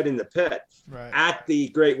is put in the pit. Right. At the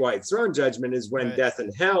great white throne judgment is when Right. death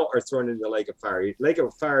and hell are thrown into the lake of fire. Lake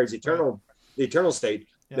of fire is eternal, the eternal state.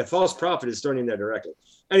 Yeah. The false prophet is thrown in there directly.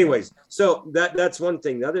 Anyways, so that's one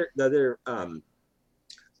thing. The other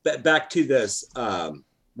back to this,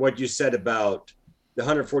 what you said about the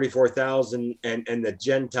 144,000 and the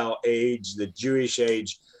Gentile age, the Jewish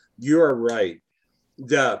age. You are right.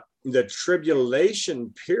 The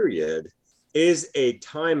tribulation period is a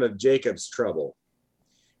time of Jacob's trouble.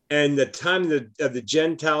 And the time of the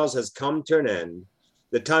Gentiles has come to an end.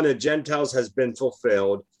 The time of the Gentiles has been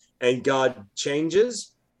fulfilled, and God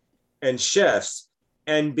changes and shifts.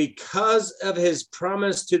 And because of his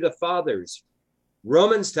promise to the fathers,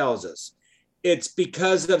 Romans tells us it's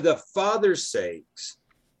because of the father's sakes,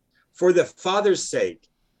 for the father's sake,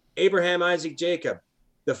 Abraham, Isaac, Jacob,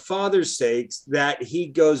 the father's sakes, that he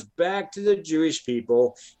goes back to the Jewish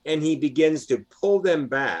people and he begins to pull them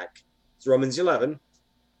back. It's Romans 11,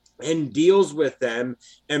 and deals with them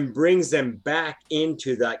and brings them back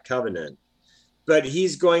into that covenant. But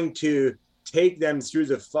he's going to take them through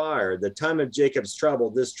the fire, the time of Jacob's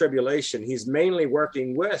trouble, this tribulation. He's mainly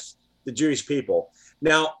working with the Jewish people.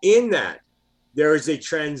 Now, in that, there is a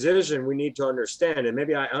transition we need to understand. And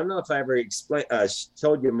maybe I don't know if I ever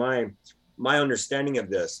told you my understanding of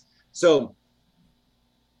this. So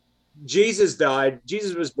Jesus died.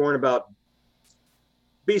 Jesus was born about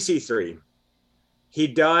BC 3. He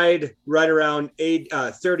died right around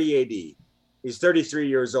 30 AD. He's 33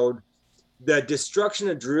 years old. The destruction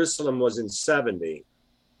of Jerusalem was in 70,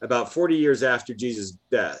 about 40 years after Jesus'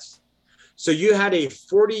 death. So you had a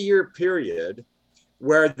 40-year period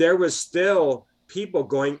where there was still people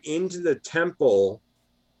going into the temple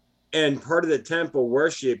and part of the temple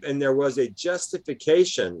worship, and there was a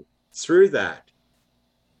justification through that.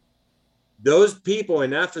 Those people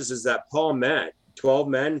in Ephesus that Paul met, 12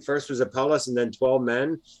 men, first was Apollos and then 12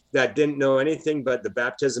 men that didn't know anything but the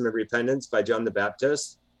baptism of repentance by John the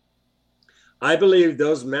Baptist. I believe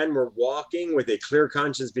those men were walking with a clear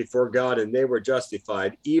conscience before God, and they were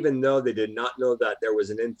justified, even though they did not know that there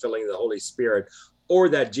was an infilling of the Holy Spirit or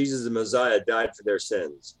that Jesus the Messiah died for their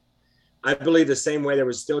sins. I believe the same way there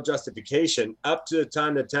was still justification up to the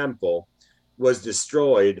time the temple was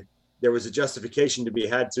destroyed. There was a justification to be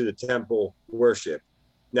had through the temple worship.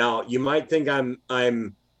 Now, you might think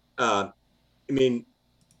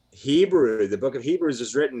Hebrew, the book of Hebrews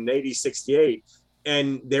was written in AD 68,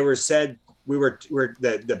 and they were said,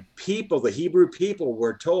 the people, the Hebrew people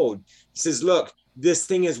were told, he says, look, this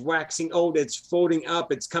thing is waxing old, it's folding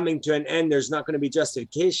up, it's coming to an end. There's not going to be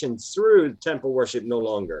justification through temple worship no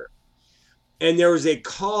longer. And there was a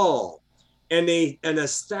call and an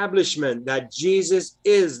establishment that Jesus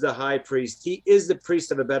is the high priest. He is the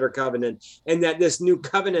priest of a better covenant, and that this new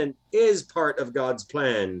covenant is part of God's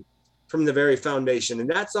plan from the very foundation. And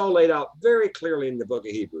that's all laid out very clearly in the book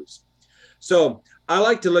of Hebrews. So I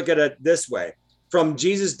like to look at it this way. From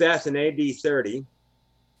Jesus' death in AD 30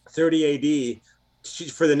 AD,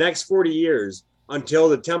 for the next 40 years, until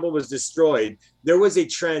the temple was destroyed, there was a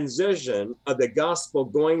transition of the gospel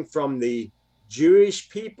going from the Jewish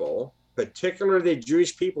people, particularly the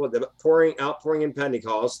Jewish people, the outpouring in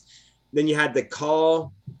Pentecost. Then you had the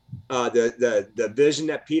call, the vision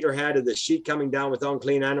that Peter had of the sheep coming down with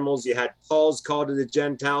unclean animals. You had Paul's call to the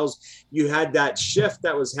Gentiles. You had that shift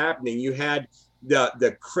that was happening. You had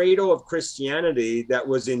the cradle of Christianity that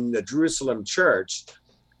was in the Jerusalem church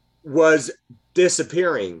was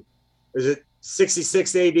disappearing. Was it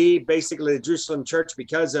 66 AD? Basically, the Jerusalem church,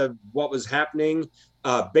 because of what was happening,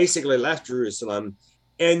 basically left Jerusalem,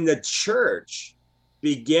 and the church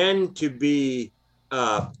began to be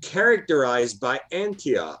characterized by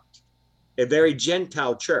Antioch, a very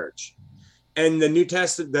Gentile church. and the New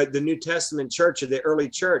Testament church, or the early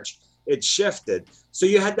church, it shifted. So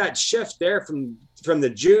you had that shift there from the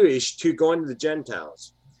Jewish to going to the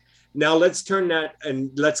Gentiles. Now let's turn that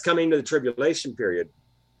and let's come into the tribulation period.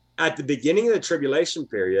 At the beginning of the tribulation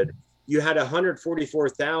period, you had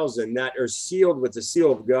 144,000 that are sealed with the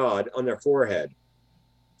seal of God on their forehead.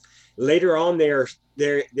 Later on, they're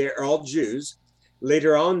all Jews.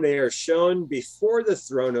 Later on, they are shown before the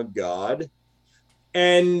throne of God,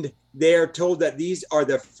 and they are told that these are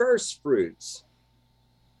the first fruits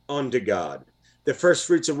unto God. The first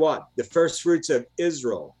fruits of what? The first fruits of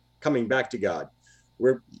Israel coming back to God.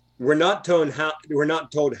 We're we're not told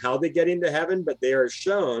how they get into heaven, but they are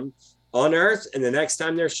shown on earth, and the next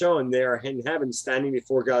time they're shown, they are in heaven, standing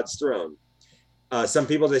before God's throne. Some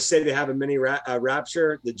people, they say they have a mini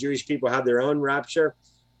rapture. The Jewish people have their own rapture.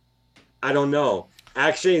 I don't know.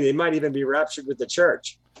 Actually, they might even be raptured with the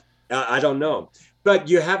church. I don't know. But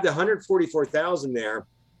you have the 144,000 there.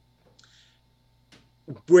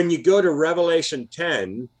 When you go to Revelation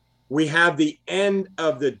 10, we have the end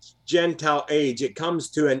of the Gentile age. It comes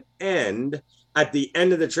to an end at the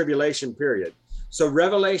end of the tribulation period. So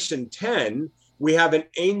Revelation 10, we have an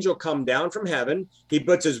angel come down from heaven. He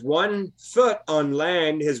puts his one foot on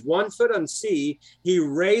land, his one foot on sea. He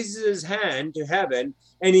raises his hand to heaven,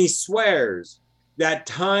 and he swears that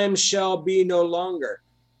time shall be no longer.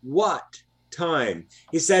 What time?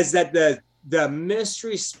 He says that the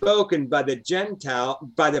mystery spoken by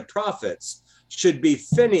the prophets should be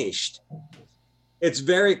finished. It's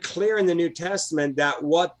very clear in the New Testament that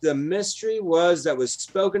what the mystery was that was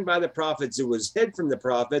spoken by the prophets, it was hid from the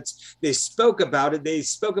prophets. They spoke about it. They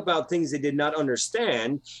spoke about things they did not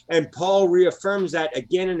understand. And Paul reaffirms that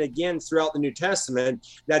again and again throughout the New Testament,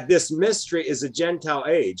 that this mystery is a Gentile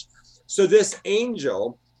age. So this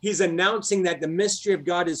angel, he's announcing that the mystery of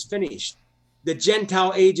God is finished. The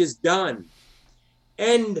Gentile age is done.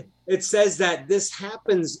 And it says that this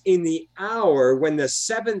happens in the hour when the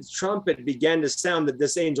seventh trumpet began to sound, that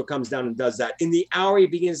this angel comes down and does that. In the hour he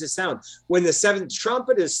begins to sound. When the seventh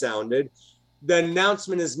trumpet is sounded, the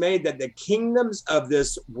announcement is made that the kingdoms of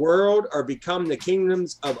this world are become the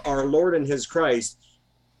kingdoms of our Lord and his Christ.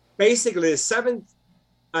 Basically, the seventh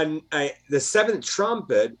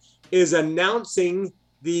trumpet is announcing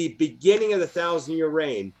the beginning of the 1,000-year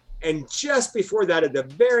reign. And just before that, at the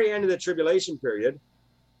very end of the tribulation period,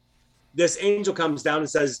 this angel comes down and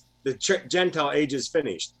says the Gentile age is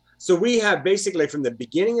finished. So we have basically from the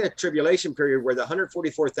beginning of the tribulation period where the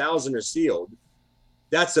 144,000 are sealed,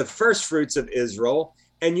 that's the first fruits of Israel.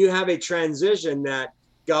 And you have a transition that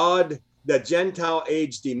the Gentile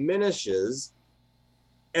age diminishes,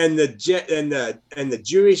 and the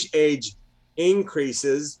Jewish age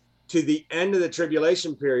increases to the end of the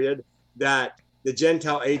tribulation period, that the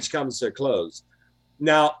Gentile age comes to a close.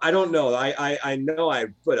 Now, I don't know. I know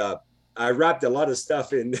I wrapped a lot of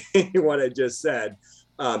stuff in what I just said.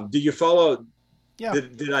 Do you follow? Yeah.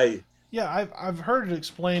 Did I? Yeah, I've heard it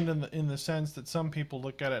explained in the sense that some people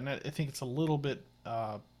look at it, and I think it's a little bit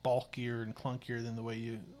bulkier and clunkier than the way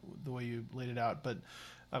you laid it out. But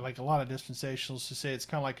like a lot of dispensationalists to say it's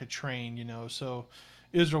kind of like a train, you know. So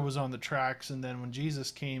Israel was on the tracks, and then when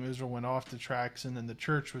Jesus came, Israel went off the tracks, and then the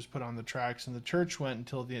church was put on the tracks, and the church went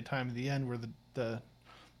until the time of the end, where the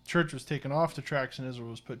church was taken off the tracks and Israel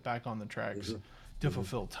was put back on the tracks Mm-hmm. to Mm-hmm.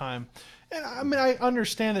 fulfill time. And I mean, I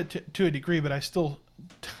understand it to a degree, but I still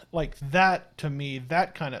like that. To me,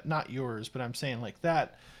 that kind of, not yours, but I'm saying like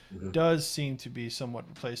that Mm-hmm. does seem to be somewhat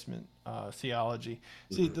replacement theology.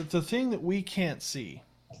 See, the thing that we can't see,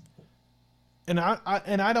 and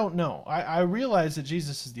I don't know. I realize that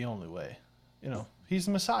Jesus is the only way. You know, he's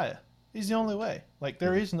the Messiah. He's the only way. Like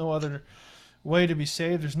there is no other way to be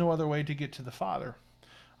saved. There's no other way to get to the Father.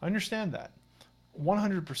 I understand that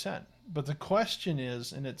 100%. But the question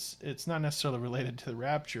is, and it's not necessarily related to the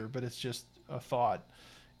rapture, but it's just a thought,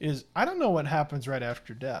 is I don't know what happens right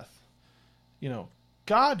after death. You know,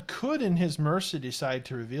 God could in his mercy decide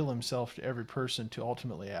to reveal himself to every person to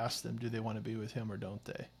ultimately ask them, do they want to be with him or don't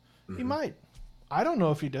they? He Mm-hmm. might. I don't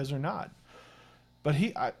know if he does or not. But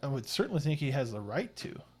I would certainly think he has the right to.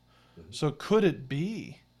 Mm-hmm. So could it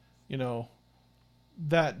be, you know,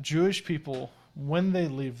 that Jewish people, when they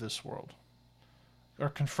leave this world, are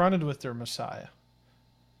confronted with their Messiah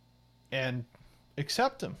and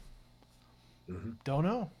accept him? Mm-hmm. Don't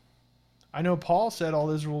know. I know Paul said all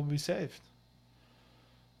Israel will be saved.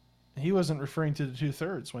 He wasn't referring to the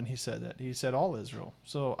 2/3 when he said that. He said all Israel.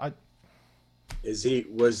 So I Is he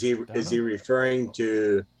know. referring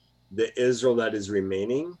to the Israel that is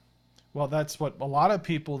remaining? Well, that's what a lot of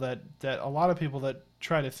people that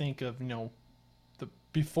try to think of, you know, the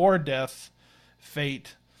before death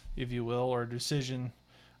fate if you will, or decision,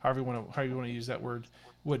 however you want to use that word,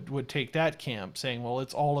 would take that camp, saying, well,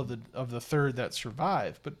 it's all of the third that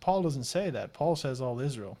survive. But Paul doesn't say that. Paul says all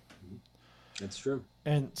Israel. That's true.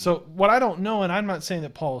 And so what I don't know, and I'm not saying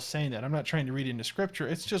that Paul is saying that. I'm not trying to read into Scripture.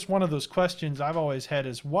 It's just one of those questions I've always had: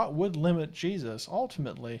 is what would limit Jesus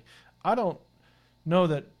ultimately? I don't know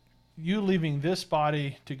that you leaving this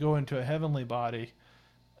body to go into a heavenly body,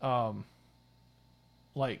 um,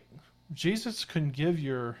 like Jesus can give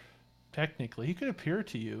your technically he could appear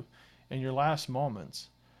to you in your last moments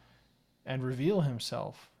and reveal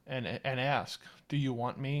himself and ask, do you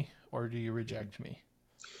want me or do you reject me?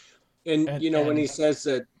 And and when and he says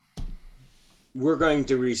that we're going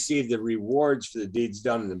to receive the rewards for the deeds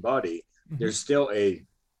done in the body, Mhm. there's still a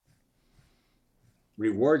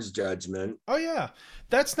rewards judgment. Oh yeah,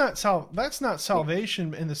 that's not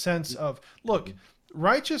salvation in the sense of, look,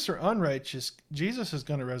 righteous or unrighteous, Jesus is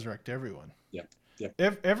going to resurrect everyone. Yep.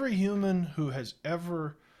 Yep. Every human who has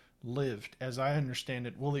ever lived, as I understand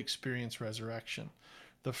it, will experience resurrection.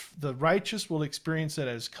 The righteous will experience it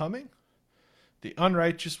as coming. The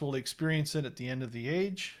unrighteous will experience it at the end of the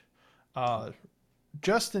age, uh,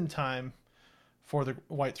 just in time for the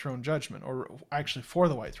white throne judgment, or actually for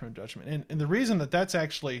the white throne judgment. And the reason that that's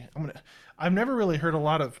actually, I've never really heard a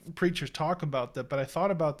lot of preachers talk about that, but I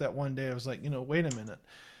thought about that one day. I was like, wait a minute.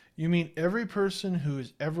 You mean every person who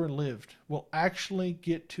has ever lived will actually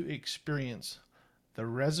get to experience the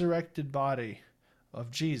resurrected body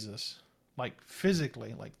of Jesus, like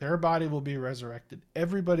physically, like their body will be resurrected.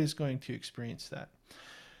 Everybody's going to experience that.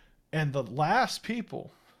 And the last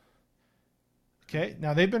people, okay,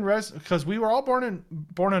 now they've been because we were all born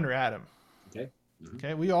under Adam. Okay. Mm-hmm.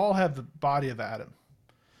 Okay, we all have the body of Adam,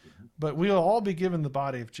 but we'll all be given the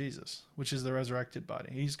body of Jesus, which is the resurrected body.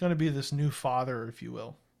 He's going to be this new father, if you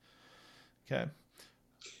will. Okay, So,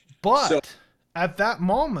 but at that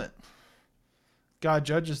moment, God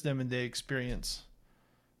judges them, and they experience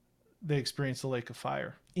the lake of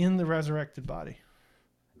fire in the resurrected body,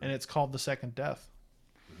 and it's called the second death.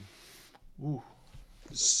 Ooh.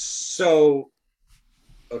 so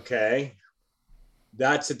okay,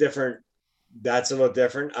 that's a little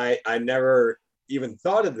different. I never even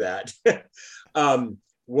thought of that.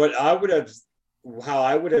 What I would have how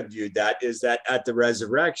I would have viewed that is that at the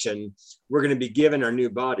resurrection, we're going to be given our new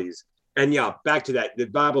bodies. And yeah, back to that, the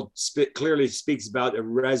Bible clearly speaks about the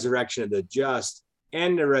resurrection of the just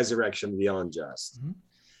and the resurrection of the unjust.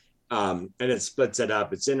 Mm-hmm. And it splits it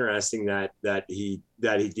up. It's interesting that he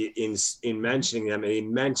in mentioning them, and he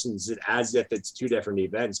mentions it as if it's two different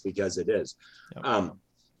events, because it is. Yep.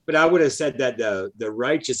 But I would have said that the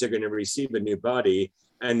righteous are going to receive a new body,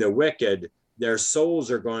 and the wicked, their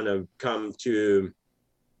souls are going to come to,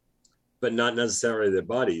 but not necessarily their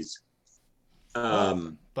bodies.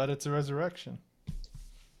 But it's a resurrection,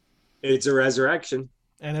 It's a resurrection.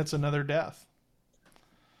 and it's another death.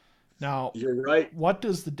 Now, You're right. what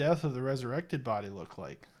does the death of the resurrected body look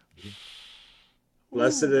like?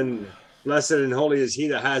 Blessed and blessed and holy is he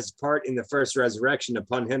that has part in the first resurrection.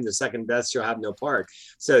 Upon him the second death shall have no part.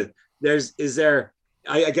 So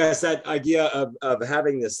I guess that idea of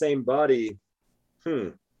having the same body.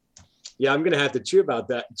 Yeah, I'm gonna have to chew about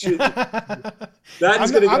that. That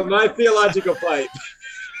is gonna go my theological fight.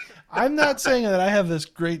 I'm not saying that I have this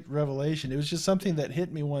great revelation. It was just something that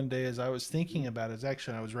hit me one day as I was thinking about it.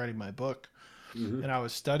 Actually, I was writing my book, Mm-hmm. and I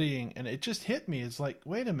was studying, and it just hit me. It's like,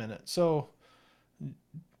 wait a minute. So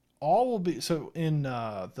all will be, so in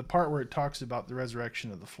the part where it talks about the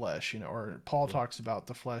resurrection of the flesh, or Paul talks about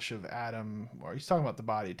the flesh of Adam, or he's talking about the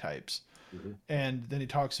body types, Mm-hmm. and then he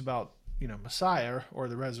talks about Messiah or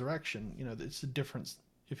the resurrection. It's a difference,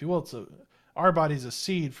 if you will. Our body's a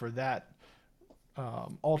seed for that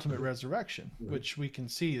ultimate resurrection, Mm-hmm. which we can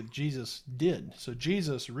see that Jesus did. So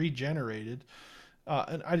Jesus regenerated,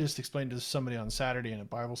 and I just explained to somebody on Saturday in a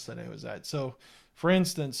Bible study I was at. So, for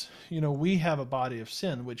instance, we have a body of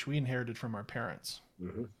sin which we inherited from our parents.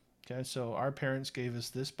 Mm-hmm. Okay, so our parents gave us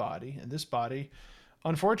this body, and this body,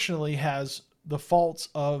 unfortunately, has the faults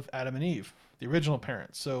of Adam and Eve, the original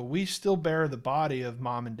parents. So we still bear the body of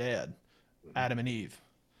mom and dad, Adam and Eve,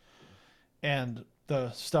 and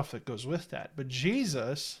the stuff that goes with that. But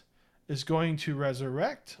Jesus is going to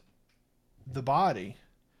resurrect the body,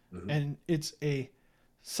 Mm-hmm. and it's a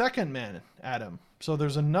second man, Adam. So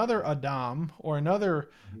there's another Adam, or another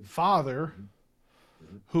father,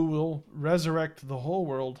 who will resurrect the whole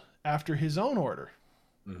world after his own order.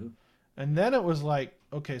 Mm-hmm. And then it was like,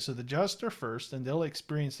 okay, so the just are first, and they'll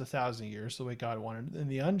experience the 1,000 years the way God wanted, and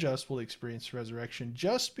the unjust will experience resurrection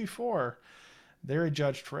just before they're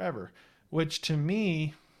judged forever. Which to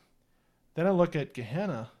me, then I look at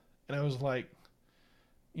Gehenna, and I was like,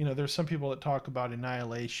 there's some people that talk about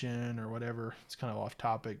annihilation or whatever. It's kind of off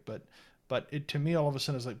topic, but it to me all of a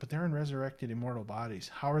sudden is like, but they're in resurrected immortal bodies.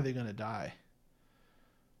 How are they going to die?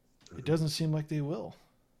 It Mhm. doesn't seem like they will,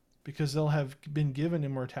 because they'll have been given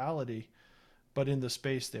immortality, but in the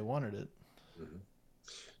space they wanted it. Mhm.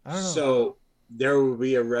 I don't know. So there will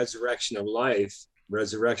be a resurrection of life,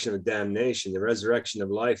 resurrection of damnation. The resurrection of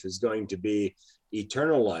life is going to be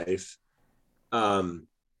eternal life. Um,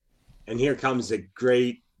 and here comes a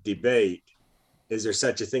great debate. Is there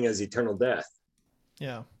such a thing as eternal death?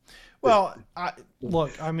 Yeah. Well, I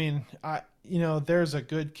look. I mean, there's a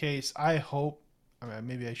good case. I hope. I mean,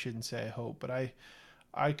 maybe I shouldn't say I hope, but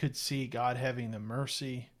I could see God having the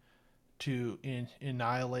mercy to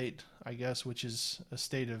annihilate, I guess, which is a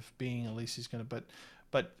state of being. At least he's going to.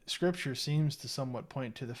 But Scripture seems to somewhat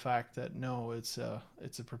point to the fact that no, it's a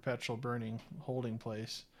perpetual burning holding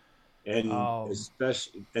place. And Um,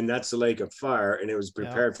 especially, and that's the lake of fire, and it was yeah,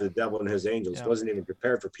 prepared for the devil and his angels. It yeah, wasn't even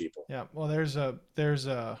prepared for people. yeah. Well, there's a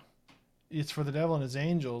it's for the devil and his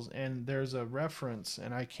angels, and there's a reference,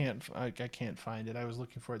 and I can't find it. I was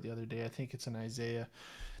looking for it the other day. I think it's in Isaiah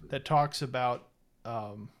that talks about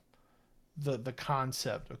um, the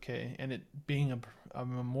concept, okay, and it being a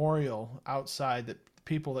memorial outside that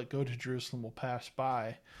people that go to Jerusalem will pass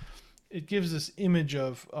by. It gives this image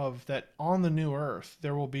of that on the new earth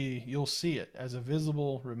there will be, you'll see it as a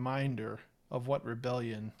visible reminder of what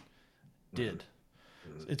rebellion Mhm. did.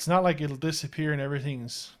 Mhm. It's not like it'll disappear and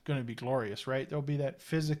everything's going to be glorious, right? There'll be that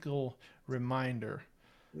physical reminder,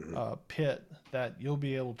 Mhm. pit that you'll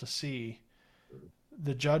be able to see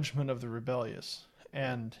the judgment of the rebellious,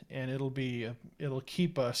 Yeah. and it'll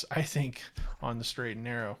keep us, I think, on the straight and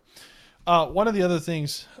narrow. One of the other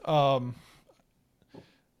things,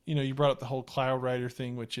 you brought up the whole cloud rider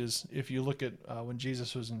thing, which is if you look at when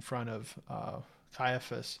Jesus was in front of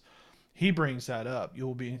Caiaphas, he brings that up.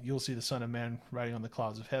 You'll see the Son of Man riding on the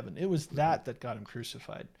clouds of heaven. It was Mhm. that got him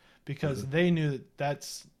crucified, because Mhm. they knew that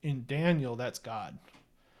that's in Daniel. That's God,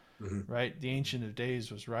 Mhm. right? The Ancient of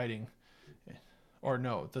Days was riding, or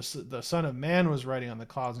no, the Son of Man was riding on the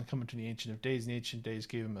clouds and coming to the Ancient of Days. And the Ancient of Days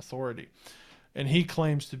gave him authority, and he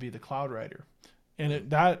claims to be the cloud rider.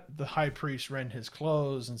 And that the high priest rent his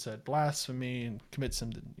clothes and said blasphemy and commits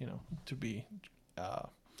him to be uh,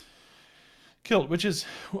 killed, which is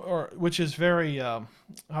very how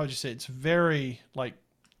would you say, it's very like,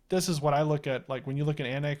 this is what I look at, like when you look at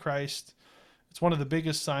Antichrist. It's one of the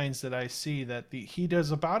biggest signs that I see that he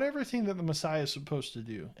does about everything that the Messiah is supposed to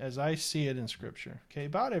do, as I see it in Scripture. Okay,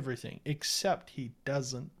 about everything except he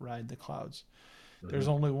doesn't ride the clouds. There's Mhm.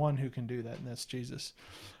 only one who can do that, and that's Jesus.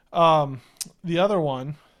 Um, the other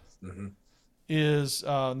one Mhm. is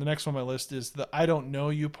the next one on my list is the "I don't know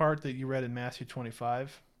you" part that you read in Matthew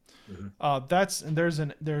 25. Mhm. That's and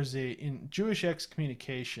there's a in Jewish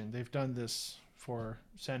excommunication. They've done this for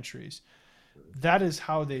centuries. That is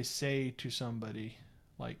how they say to somebody,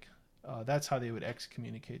 like that's how they would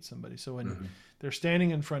excommunicate somebody. So when Mhm. they're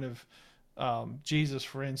standing in front of Jesus,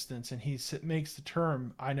 for instance, and he makes the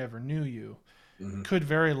term "I never knew you," Mhm. could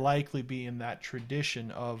very likely be in that tradition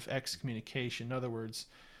of excommunication. In other words,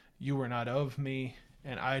 you were not of me,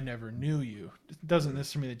 and I never knew you. It doesn't Mhm.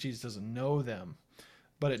 necessarily mean that Jesus doesn't know them,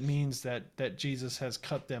 but it means that Jesus has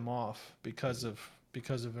cut them off because of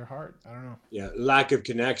their heart. I don't know. Yeah, lack of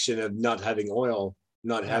connection of not having oil,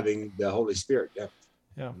 not Yeah, having the Holy Spirit. Yeah.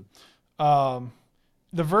 yeah. Um,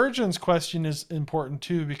 the virgins question is important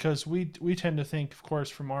too, because we tend to think, of course,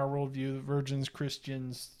 from our worldview, virgins,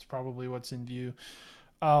 Christians, it's probably what's in view.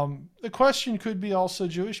 The question could be also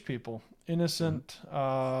Jewish people, Mhm. innocent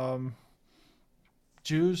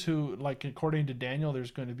Jews who, like according to Daniel,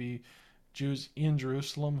 there's going to be Jews in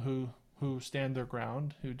Jerusalem who stand their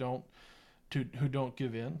ground, who don't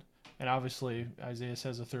give in. And obviously, Isaiah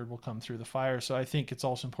says a third will come through the fire. So I think it's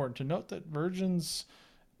also important to note that virgins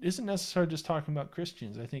isn't necessarily just talking about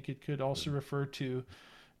Christians. I think it could also refer to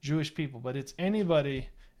Jewish people, but it's anybody,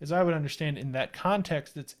 as I would understand in that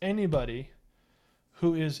context, it's anybody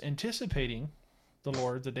who is anticipating the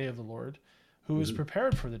Lord, the day of the Lord, who is Mhm.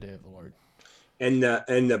 prepared for the day of the Lord. And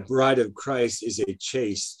the bride of Christ is a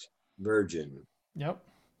chaste virgin. Yep,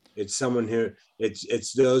 It's someone who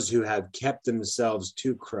it's those who have kept themselves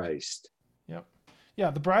to Christ. yep. Yeah,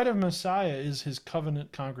 the bride of Messiah is his covenant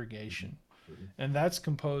Mhm. congregation, Mhm. and that's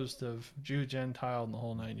composed of Jew, Gentile, and the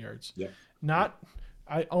whole nine yards. Yeah. Yeah. Not,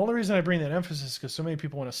 only reason I bring that emphasis is because so many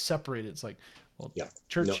people want to separate it. It's like, well, Yeah.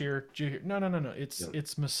 church No. here, Jew here. No, no, no, no. It's No.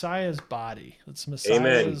 it's Messiah's body. It's Amen.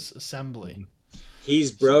 Messiah's assembly. Mhm.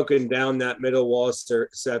 He's So broken down that middle wall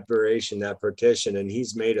separation, that partition, and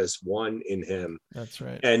he's made us one in him. that's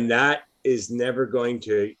right. And is never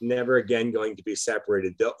again going to be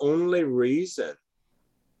separated. The only reason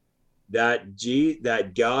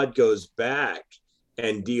that God goes back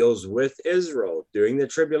and deals with Israel during the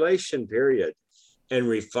tribulation period and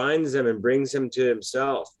refines them and brings them to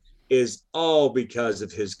himself is all because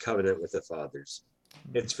of his covenant with the fathers.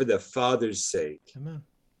 It's for the Father's sake. Amen.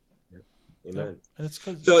 Amen. Yep.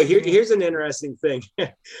 So here's an interesting thing.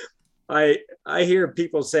 I hear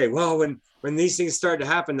people say, well, when these things start to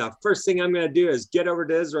happen, the first thing I'm going to do is get over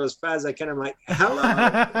to Israel as fast as I can. I'm like, hello,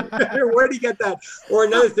 where do you get that? Or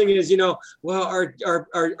another thing is, well, our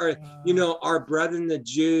brethren, the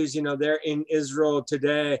Jews, they're in Israel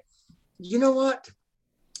today. You know what?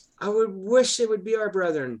 I would wish it would be our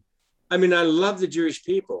brethren. I mean, I love the Jewish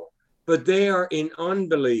people, but they are in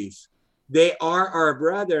unbelief. They are our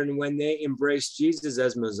brethren when they embrace Jesus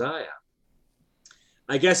as Messiah.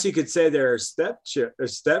 I guess you could say they're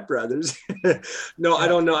stepbrothers. No, yeah. I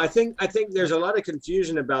don't know. I think there's a lot of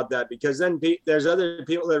confusion about that, because then there's other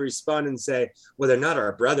people that respond and say, well, they're not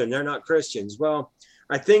our brethren. They're not Christians. Well,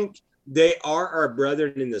 I think they are our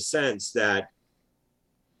brethren in the sense that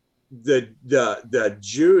the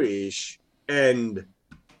Jewish and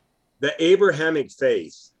the Abrahamic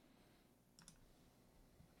faith,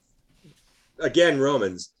 again,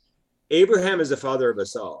 Romans, Abraham is the father of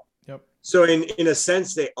us all. Yep. So in a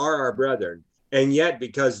sense, they are our brethren, and yet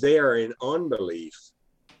because they are in unbelief,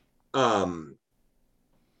 they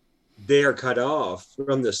are cut off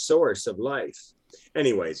from the source of life.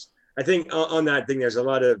 Anyways, I think on that thing,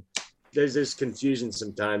 there's this confusion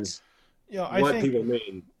sometimes. Yeah, what people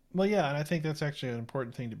mean. Well, yeah, and I think that's actually an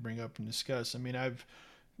important thing to bring up and discuss. I mean, I've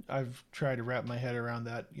tried to wrap my head around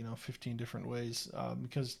that, 15 different ways,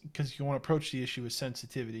 because you want to approach the issue with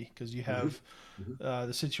sensitivity, because you have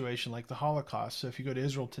the situation like the Holocaust. So if you go to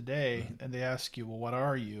Israel today and they ask you, well, what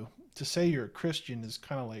are you? To say you're a Christian is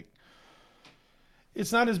kind of like,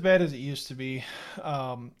 it's not as bad as it used to be,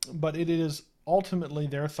 but it is ultimately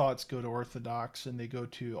their thoughts go to Orthodox, and they go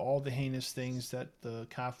to all the heinous things that the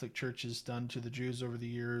Catholic Church has done to the Jews over the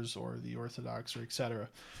years, or the Orthodox, or etc.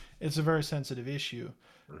 It's a very sensitive issue.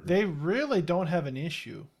 They really don't have an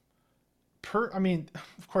issue.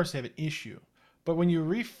 Of course they have an issue, but when you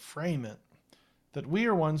reframe it, that we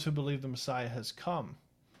are ones who believe the Messiah has come,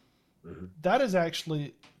 that is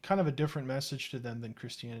actually kind of a different message to them than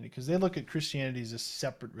Christianity, because they look at Christianity as a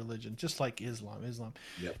separate religion, just like Islam.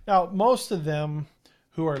 Yep. Now, most of them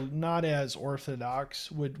who are not as Orthodox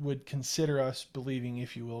would consider us believing,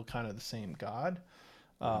 if you will, kind of the same God.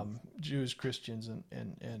 Jews, Christians,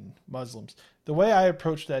 and Muslims. The way I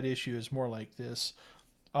approach that issue is more like this.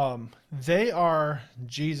 They are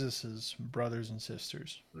Jesus's brothers and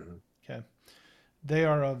sisters. Okay. They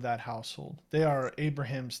are of that household. They are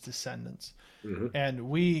Abraham's descendants. And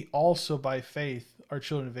we also, by faith, are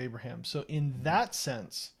children of Abraham. So in that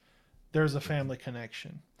sense, there's a family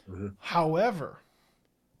connection. However,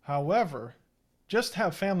 just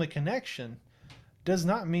have family connection does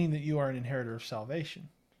not mean that you are an inheritor of salvation.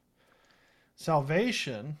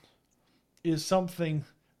 Salvation is something,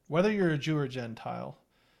 whether you're a Jew or Gentile,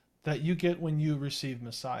 that you get when you receive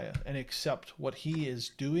Messiah and accept what he is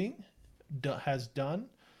doing, has done,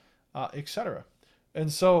 etc.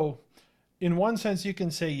 And so, in one sense, you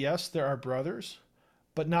can say, yes, there are brothers,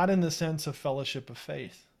 but not in the sense of fellowship of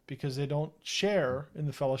faith, because they don't share in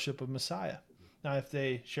the fellowship of Messiah. Now, if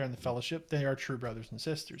they share in the fellowship, they are true brothers and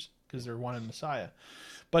sisters, because they're one in Messiah.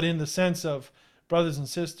 But in the sense of brothers and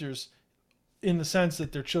sisters, in the sense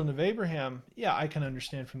that they're children of Abraham, yeah, I can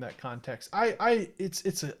understand from that context.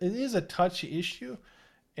 It is a touchy issue,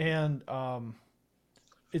 and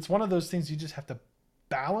it's one of those things you just have to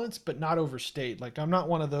balance, but not overstate. Like, I'm not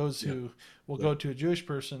one of those who will go to a Jewish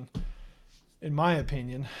person, in my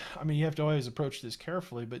opinion. I mean, you have to always approach this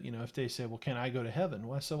carefully, but if they say, well, can I go to heaven?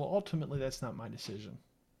 Well, I say, well, ultimately that's not my decision.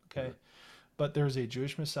 Okay. But there's a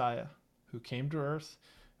Jewish Messiah who came to earth,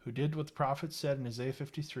 who did what the prophet said in Isaiah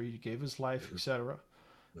 53, gave his life, etc.,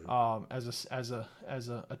 as a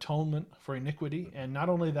atonement for iniquity. And not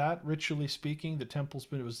only that, ritually speaking, the temple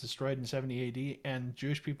was destroyed in 70 AD, and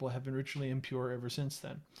Jewish people have been ritually impure ever since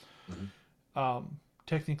then.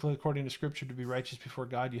 Technically, according to Scripture, to be righteous before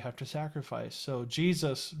God, you have to sacrifice. So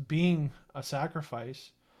Jesus, being a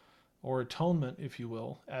sacrifice, or atonement, if you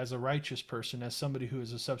will, as a righteous person, as somebody who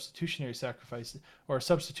is a substitutionary sacrifice, or a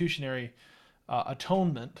substitutionary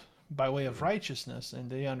atonement by way of righteousness, and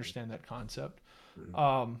they understand that concept.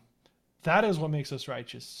 That is what makes us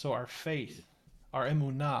righteous. So our faith, our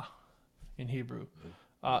emunah in Hebrew,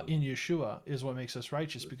 in Yeshua, is what makes us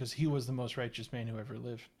righteous, because he was the most righteous man who ever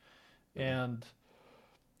lived. And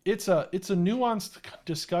it's a nuanced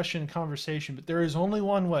discussion, conversation, but there is only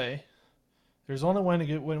one way There's only one to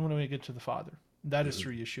get when we get to the Father. That is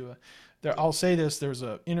through Yeshua. I'll say this: there was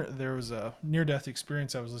a near-death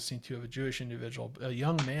experience I was listening to of a Jewish individual, a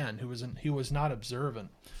young man who was not observant,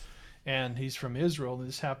 and he's from Israel. And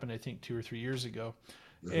this happened, I think, 2 or 3 years ago,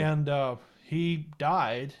 and he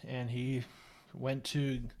died, and he went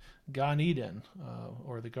to Gan Eden,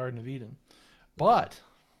 or the Garden of Eden, but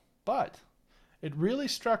it really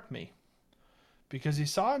struck me because he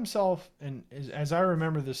saw himself, and as I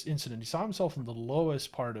remember this incident, he saw himself in the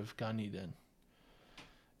lowest part of Gan Eden.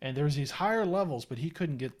 And there's these higher levels, but he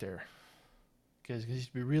couldn't get there because he had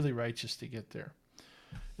to be really righteous to get there.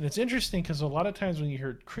 And it's interesting because a lot of times when you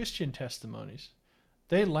hear Christian testimonies,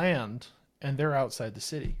 they land and they're outside the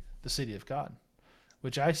city of God,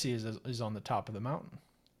 which I see is on the top of the mountain.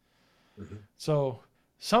 So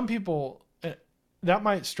some people, that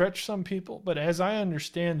might stretch some people, but as I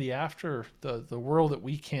understand the world that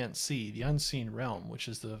we can't see, the unseen realm, which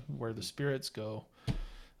is where the spirits go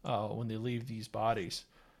when they leave these bodies,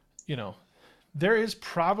 there is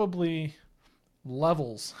probably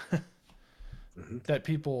levels that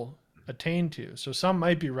people attain to. So some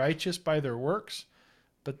might be righteous by their works,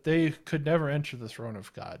 but they could never enter the throne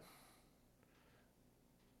of God.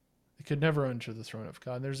 They could never enter the throne of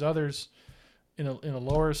God. And there's others in a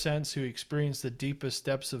lower sense who experience the deepest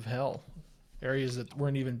depths of hell, areas that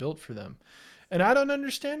weren't even built for them. And I don't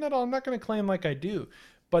understand that all. I'm not going to claim like I do.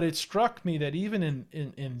 But it struck me that even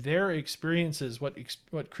in their experiences,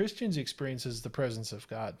 what Christians experience is the presence of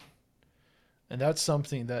God. And that's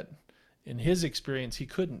something that in his experience he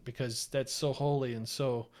couldn't, because that's so holy and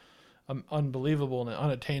so unbelievable and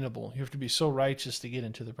unattainable. You have to be so righteous to get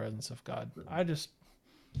into the presence of God.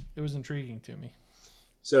 It was intriguing to me.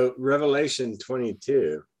 So Revelation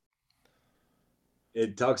 22,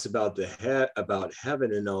 it talks about about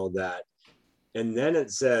heaven and all that. And then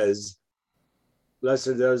it says, blessed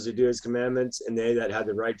are those who do his commandments, and they that have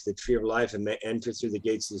the right to the tree of life and may enter through the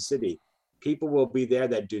gates of the city. People will be there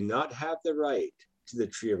that do not have the right to the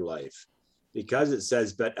tree of life, because it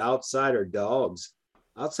says, but outside are dogs.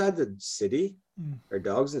 Outside the city are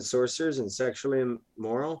dogs and sorcerers and sexually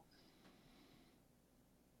immoral.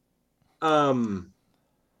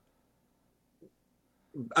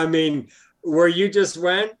 I mean, where you just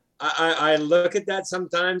went, I look at that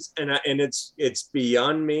sometimes, and it's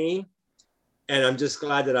beyond me. And I'm just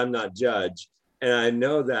glad that I'm not judge. And I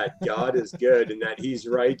know that God is good and that he's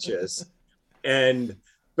righteous.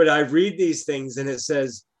 But I read these things and it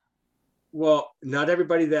says, well, not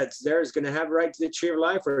everybody that's there is going to have right to the tree of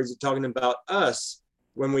life. Or is it talking about us?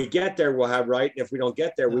 When we get there, we'll have right. And if we don't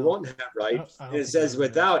get there, we won't have right. And it says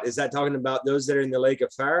without, is that talking about those that are in the lake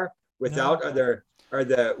of fire? Without are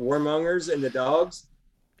the warmongers and the dogs?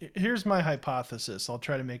 Here's my hypothesis. I'll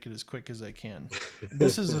try to make it as quick as I can.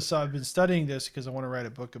 I've been studying this because I want to write a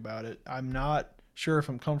book about it. I'm not sure if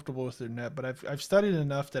I'm comfortable with it or not, but I've studied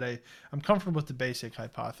enough that I'm comfortable with the basic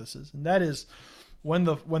hypothesis. And that is when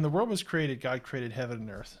the world was created, God created heaven and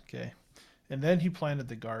earth. Okay. And then he planted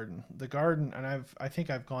the garden. The garden, and I think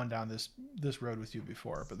I've gone down this road with you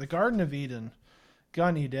before, but the Garden of Eden,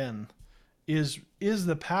 Gan Eden, is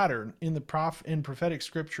the pattern in prophetic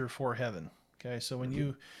scripture for heaven. Okay, so when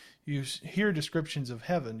you hear descriptions of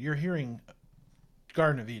heaven, you're hearing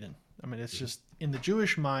Garden of Eden. I mean, it's just in the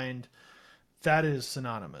Jewish mind, that is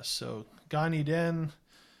synonymous. So Gan Eden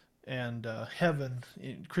and heaven,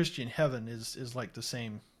 Christian heaven, is like the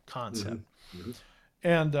same concept.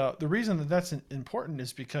 And the reason that that's important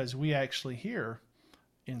is because we actually hear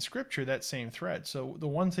in Scripture that same thread. So the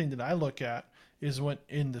one thing that I look at is when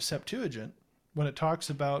in the Septuagint, when it talks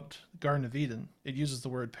about Garden of Eden, it uses the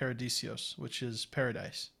word paradisios, which is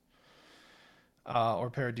paradise, or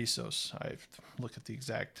paradisos. I look at the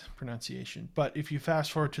exact pronunciation. But if you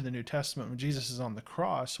fast forward to the New Testament, when Jesus is on the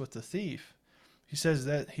cross with the thief, he says,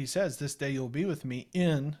 this day you'll be with me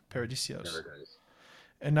in paradisios. Paradise.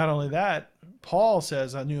 And not only that, Paul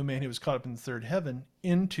says, I knew a man who was caught up in the third heaven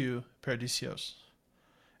into paradisios.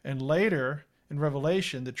 And later in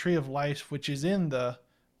Revelation, the tree of life, which is in the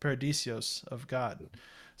paradisios of God.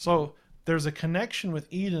 So there's a connection with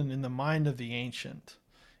Eden in the mind of the ancient.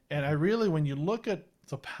 And I really, when you look at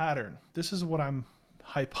the pattern, this is what I'm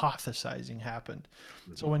hypothesizing happened.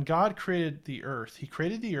 So when God created the earth, he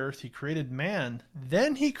created man,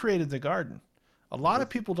 then he created the garden. A lot of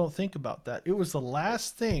people don't think about that. It was the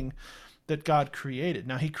last thing that God created.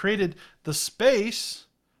 Now he created the space,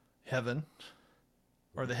 heaven,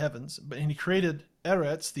 or the heavens, and he created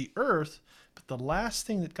Eretz, the earth, but the last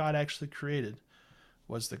thing that God actually created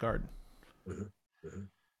was the garden.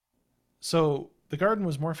 So the garden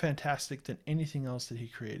was more fantastic than anything else that he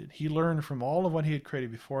created. He learned from all of what he had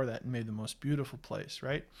created before that and made the most beautiful place,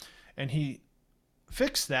 right? And he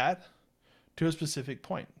fix that to a specific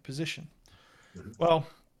position. Mhm. Well,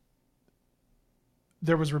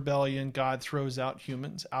 there was rebellion. God throws out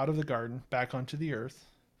humans out of the garden back onto the earth,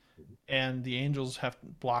 and the angels have to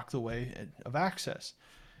block the way of access.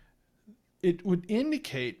 It would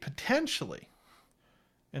indicate potentially,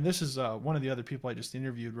 and this is one of the other people I just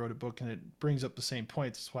interviewed wrote a book, and it brings up the same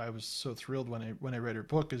point. That's why I was so thrilled when I read her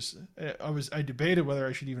book. Is I debated whether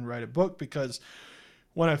I should even write a book, because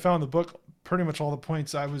when I found the book, pretty much all the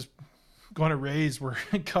points I was going to raise were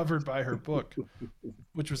covered by her book,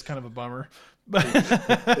 which was kind of a bummer. But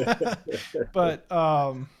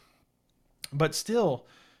but still,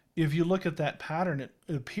 if you look at that pattern, it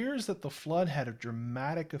appears that the flood had a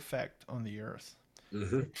dramatic effect on the earth.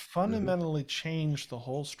 Mhm. It Mhm. fundamentally changed the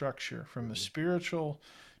whole structure from the spiritual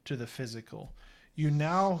to the physical. You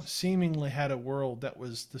now seemingly had a world that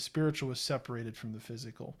was the spiritual was separated from the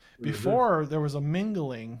physical. Mhm. Before, there was a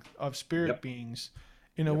mingling of spirit Yep. beings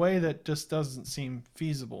in a Yep. way that just doesn't seem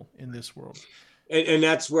feasible in this world. And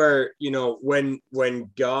that's where,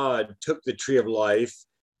 when God took the tree of life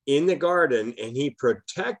in the garden and he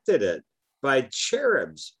protected it by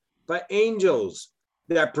cherubs, by angels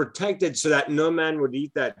that protected so that no man would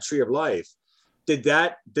eat that tree of life. Did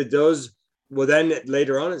those, well, then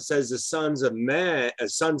later on it says the sons of man,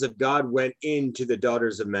 sons of God went into the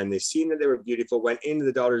daughters of men. They seen that they were beautiful, went into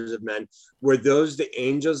the daughters of men. Were those the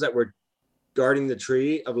angels that were guarding the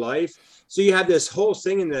tree of life? So you have this whole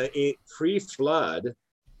thing in the pre-flood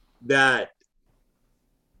that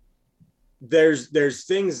there's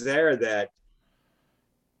things there that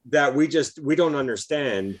we don't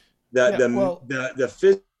understand. The Yeah, the well, the the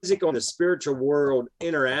physical and the spiritual world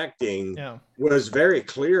interacting yeah, was very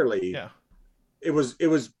clearly, yeah. it was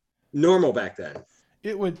normal back then.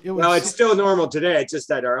 It would Well, it's seem still normal today. It's just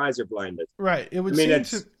that our eyes are blinded. right. I mean,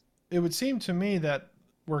 It would seem to me that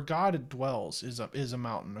where God dwells is a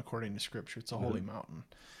mountain according to Scripture. It's a holy mhm, mountain,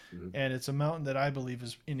 mhm, and it's a mountain that I believe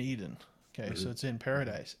is in Eden. Okay, so mhm, it's in mhm,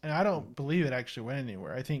 paradise, and I don't believe it actually went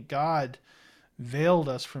anywhere. I think God veiled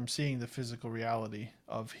us from seeing the physical reality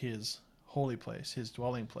of His holy place, His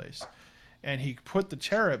dwelling place, and He put the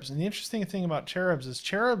cherubs. And the interesting thing about cherubs is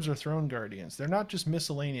cherubs are throne guardians. They're not just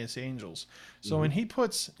miscellaneous angels. So when mhm. He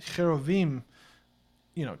puts cherubim,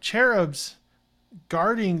 cherubs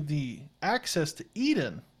guarding the access to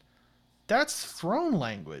Eden, that's throne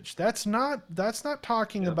language. That's not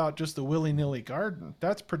talking Yeah. about just a willy-nilly garden.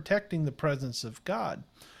 That's protecting the presence of God.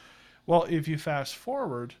 Well, if you fast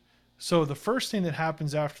forward, so the first thing that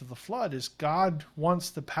happens after the flood is God wants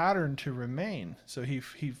the pattern to remain. So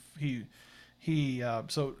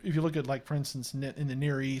so if you look at, like, for instance, in the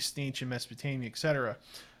Near East, ancient Mesopotamia, etc.,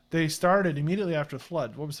 they started immediately after the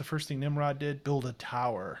flood. What was the first thing Nimrod did? Build a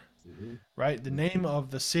tower, Mhm, right? The mhm, name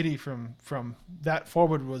of the city from that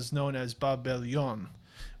forward was known as Babylon,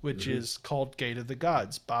 which mhm, is called Gate of the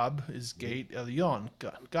Gods. Bab is mhm, gate, Elyon,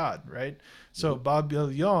 God, right? So mhm,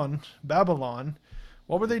 Babylon,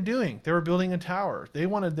 what were they doing? They were building a tower. They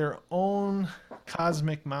wanted their own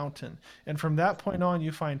cosmic mountain. And from that point on,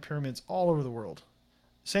 you find pyramids all over the world.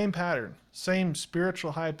 Same pattern, same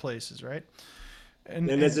spiritual high places, right? And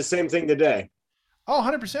and it's and the same thing today. oh,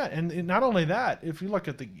 100%. And not only that, if you look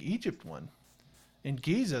at the Egypt one, in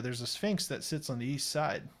Giza, there's a sphinx that sits on the east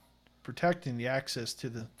side, protecting the access to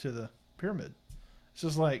the pyramid. It's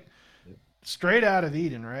just like straight out of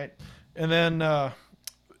Eden, right? And then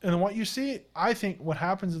what you see, I think, what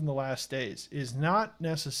happens in the last days is not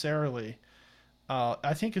necessarily.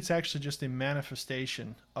 I think it's actually just a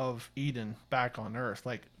manifestation of Eden back on Earth.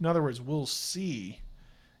 Like, in other words, we'll see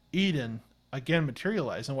Eden again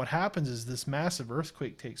materialize. And what happens is this massive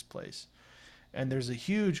earthquake takes place, and there's a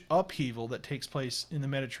huge upheaval that takes place in the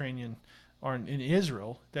Mediterranean or in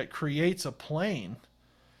Israel that creates a plain.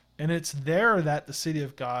 And it's there that the city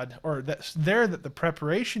of God, or that's there that the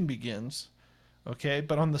preparation begins. Okay,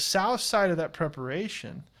 but on the south side of that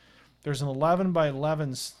preparation, there's an 11 by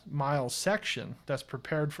 11 mile section that's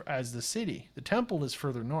prepared for as the city. The temple is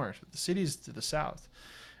further north, but the city is to the south.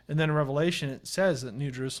 And then in Revelation, it says that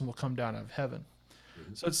New Jerusalem will come down out of heaven.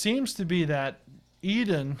 Mhm. So it seems to be that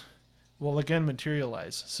Eden will again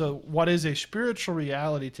materialize. So what is a spiritual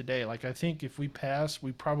reality today? Like, I think if we pass,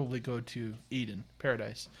 we probably go to Eden,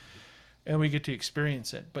 paradise, and we get to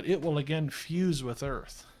experience it. But it will again fuse with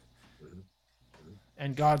earth, Mhm, mhm.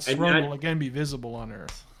 and God's And throne that will again be visible on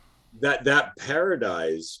earth. that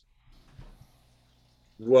paradise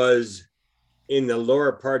was in the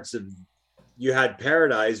lower parts of, you had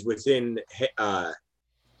paradise within uh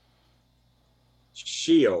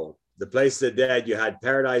Sheol, the place of the dead. You had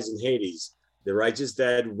paradise in Hades, the righteous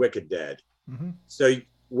dead, wicked dead. Hmm. So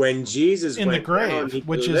when Jesus In the went down, grave, he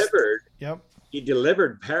which is, delivered yep, he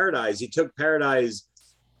delivered paradise. He took paradise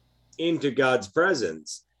into God's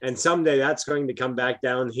presence. And someday that's going to come back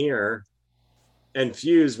down here and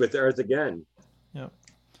fuse with earth again. Yeah.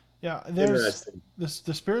 Yeah, there's Interesting. this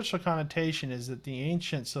the spiritual connotation is that the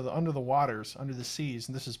ancients, so the under the waters, under the seas,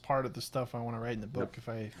 and this is part of the stuff I want to write in the Yep. book if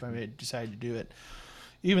I may decide to do it.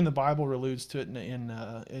 Even the Bible alludes to it in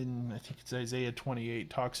I think it's Isaiah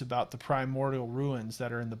 28 talks about the primordial ruins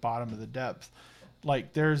that are in the bottom of the depth.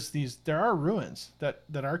 Like there are ruins that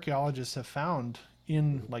archaeologists have found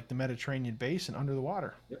in like the Mediterranean basin under the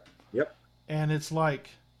water. Yep. Yep. And it's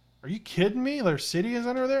like, are you kidding me? Their city is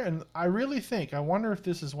under there? And I really think, I wonder if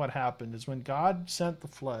this is what happened, is when God sent the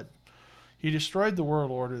flood, he destroyed the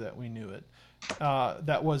world order that we knew it,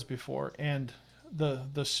 that was before. And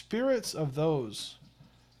the spirits of those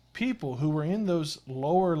people who were in those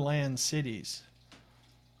lower land cities,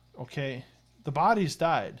 okay, the bodies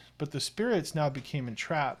died, but the spirits now became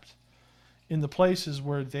entrapped in the places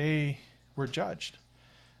where they were judged.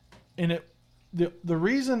 And the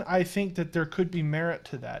reason I think that there could be merit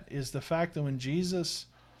to that is the fact that when Jesus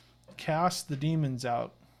cast the demons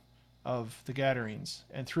out of the Gadarenes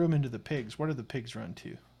and threw them into the pigs, where did the pigs run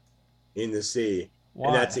to? In the sea.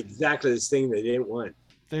 And that's Why? exactly this thing they didn't want.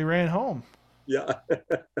 They ran home. Yeah.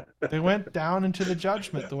 They went down into the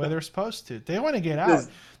judgment the way they're supposed to. They want to get out. This,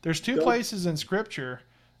 There's two don't, places in Scripture.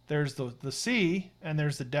 There's the sea and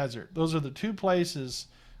there's the desert. Those are the two places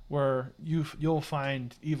where you'll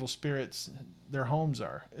find evil spirits. Their homes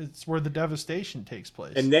are. It's where the devastation takes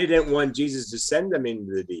place. and they didn't want Jesus to send them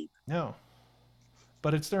into the deep. No,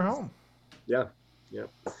 but it's their home. Yeah. Yeah.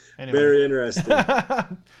 Anyway, Very interesting.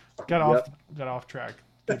 got off track.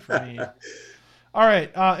 Good for me. All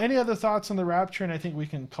right. Any other thoughts on the rapture? And I think we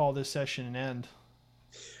can call this session an end.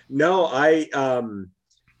 No, I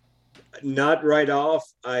not right off.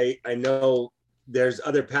 I know there's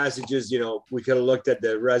other passages, we could have looked at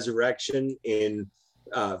the resurrection in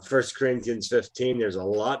 1 Corinthians 15. There's a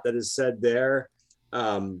lot that is said there.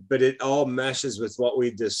 But it all meshes with what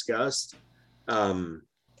we discussed.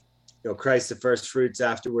 Christ the first fruits,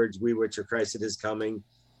 afterwards we which are Christ at his coming.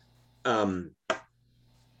 I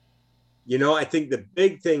think the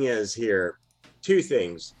big thing is here, two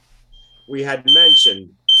things. We had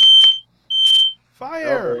mentioned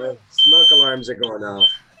Fire! Smoke alarms are going off.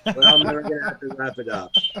 Well, we're going to have to wrap it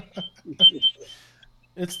up.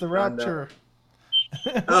 It's the rapture.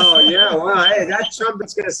 Oh, yeah. Well, hey, that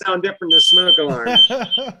trumpet's going to sound different than smoke alarm.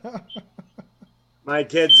 My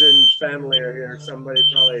kids and family are here. Somebody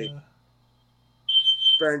probably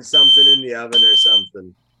burned something in the oven or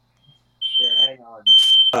something. Here, hang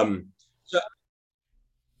on. So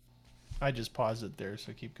I just paused it there,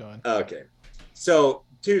 so keep going. Okay. So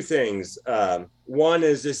two things. One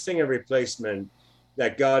is this thing of replacement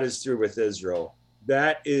that God is through with Israel.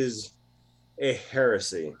 That is a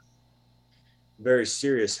heresy, very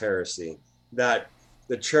serious heresy, that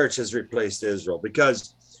the church has replaced Israel.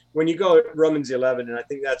 Because when you go to Romans 11, and I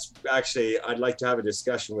think that's actually, I'd like to have a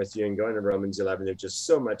discussion with you and go into Romans 11. There's just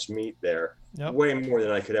so much meat there, way more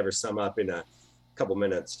than I could ever sum up in a couple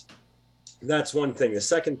minutes. That's one thing. The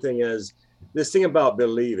second thing is this thing about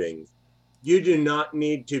believing. You do not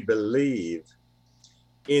need to believe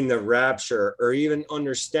in the rapture or even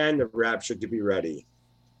understand the rapture to be ready.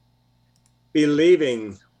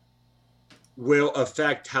 Believing will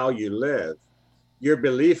affect how you live. Your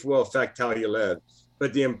belief will affect how you live.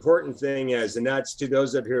 But the important thing is, and that's to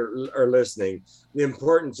those of you who are listening, the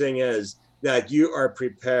important thing is that you are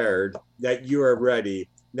prepared, that you are ready,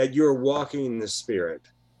 that you are walking in the Spirit.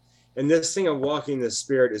 And this thing of walking in the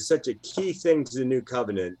Spirit is such a key thing to the new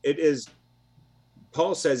covenant. It is,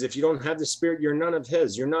 Paul says, if you don't have the Spirit, you're none of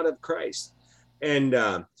his, you're not of Christ. And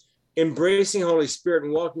embracing Holy Spirit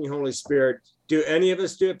and walking Holy Spirit, do any of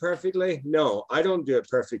us do it perfectly? No, I don't do it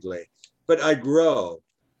perfectly, but I grow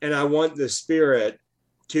and I want the Spirit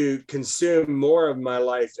to consume more of my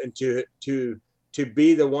life and to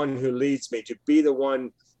be the one who leads me, to be the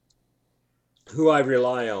one who I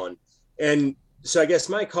rely on. And so I guess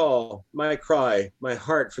my call, my cry, my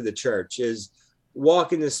heart for the church is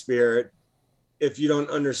walk in the Spirit. If you don't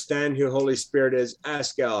understand who Holy Spirit is,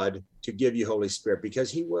 ask God to give you Holy Spirit, because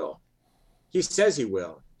he will. He says he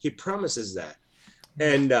will. He promises that.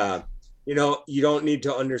 And, you don't need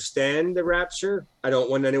to understand the rapture. I don't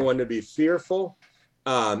want anyone to be fearful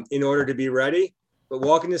in order to be ready, but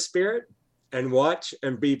walk in the Spirit and watch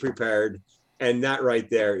and be prepared. And that right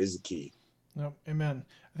there is the key. Nope. Amen.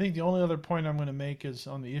 I think the only other point I'm going to make is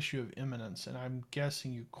on the issue of imminence, and I'm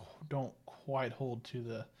guessing you don't quite hold to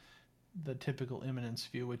the typical imminence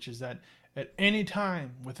view, which is that at any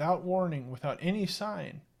time, without warning, without any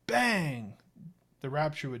sign, bang, the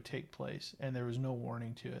rapture would take place, and there was no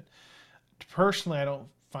warning to it. Personally, I don't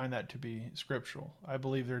find that to be scriptural. I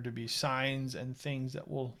believe there to be signs and things that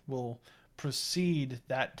will precede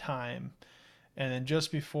that time, and then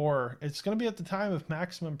just before, it's going to be at the time of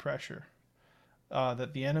maximum pressure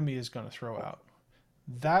that the enemy is going to throw out.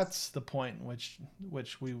 That's the point in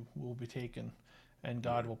which we will be taken, and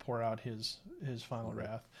God will pour out his final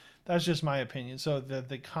wrath. That's just my opinion. So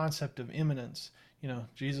the concept of imminence,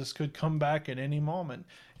 Jesus could come back at any moment.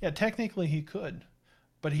 Yeah, technically he could,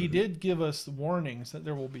 but he did give us warnings that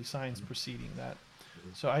there will be signs preceding that.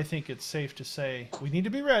 So I think it's safe to say we need to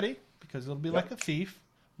be ready, because it'll be like a thief,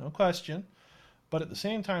 no question. But at the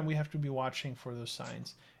same time, we have to be watching for those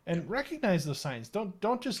signs and recognize those signs.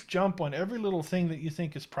 Don't just jump on every little thing that you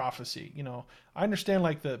think is prophecy. I understand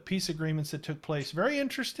like the peace agreements that took place, very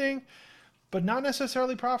interesting, but not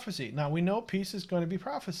necessarily prophecy. Now we know peace is going to be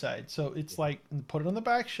prophesied, so it's like put it on the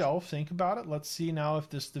back shelf, think about it. Let's see now if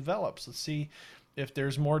this develops. Let's see if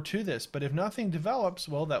there's more to this. But if nothing develops,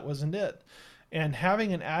 well, that wasn't it. And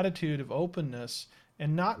having an attitude of openness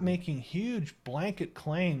and not making huge blanket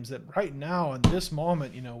claims that right now in this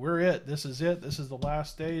moment, we're it. This is it. This is the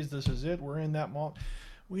last days. This is it. We're in that moment.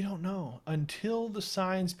 We don't know until the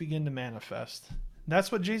signs begin to manifest.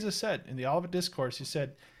 That's what Jesus said in the Olivet Discourse. He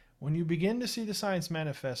said, when you begin to see the signs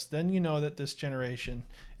manifest, then you know that this generation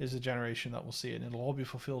is the generation that will see it, and it'll all be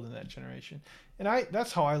fulfilled in that generation. And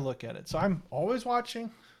that's how I look at it. So I'm always watching,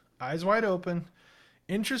 eyes wide open.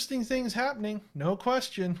 Interesting things happening, no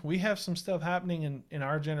question. We have some stuff happening in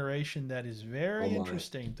our generation that is very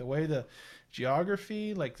interesting. The way the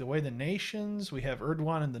geography, like the way the nations, we have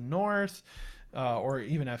Erdogan in the north, or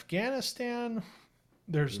even Afghanistan.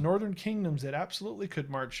 There's northern kingdoms that absolutely could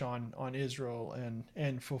march on Israel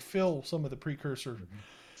and fulfill some of the precursor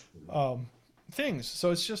things.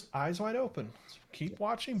 So it's just eyes wide open. Keep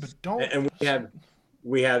watching, but don't. And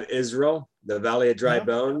we have Israel, the Valley of Dry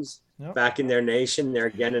Bones. Yep. Back in their nation, they're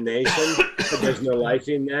again a nation, but there's no life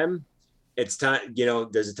in them. It's time,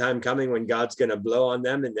 there's a time coming when God's going to blow on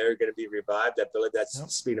them and they're going to be revived. I believe that's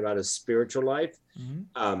speaking about a spiritual life.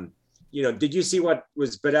 Did you see what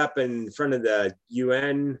was put up in front of the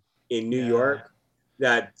UN in New York?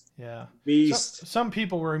 That beast. Some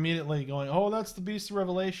people were immediately going, "Oh, that's the beast of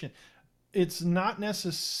Revelation." It's not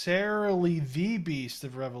necessarily the beast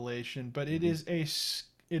of Revelation, but it is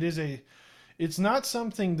a it's not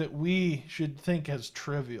something that we should think as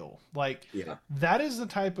trivial. Like that is the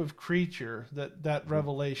type of creature that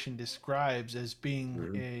Revelation describes as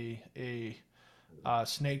being a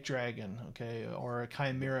snake dragon, okay, or a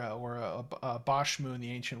chimera, or a Bashmu in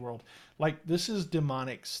the ancient world. Like this is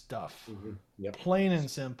demonic stuff, plain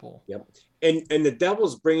and simple. And the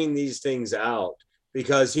devil's bringing these things out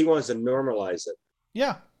because he wants to normalize it.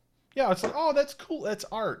 Yeah, it's like, oh, that's cool. That's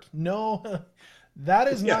art. No. That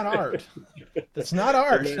is not art. That's not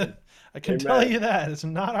art. I can tell you that. It's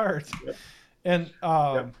not art. And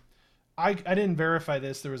I didn't verify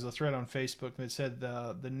this. There was a thread on Facebook that said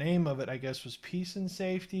the name of it, I guess, was Peace and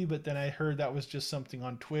Safety, but then I heard that was just something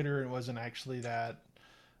on Twitter and wasn't actually that.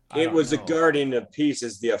 It was a Guardian of Peace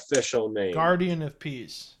is the official name. Guardian of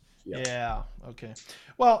Peace. Yeah. Okay.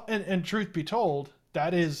 Well, and truth be told,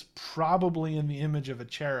 that is probably in the image of a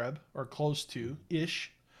cherub or close to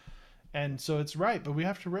ish. And so it's right, but we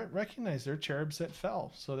have to recognize there are cherubs that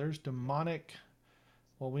fell. So there's demonic.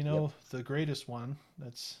 Well, we know the greatest one.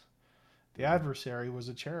 That's the adversary was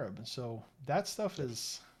a cherub, and so that stuff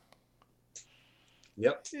is.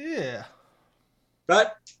 Yeah.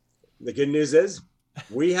 But the good news is,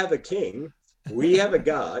 we have a king, we have a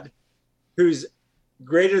God, who's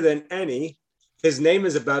greater than any. His name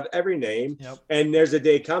is above every name, and there's a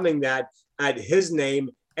day coming that at His name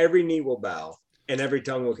every knee will bow. And every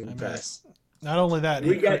tongue will confess. Not only that,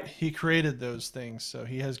 he created those things, so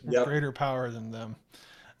he has greater power than them.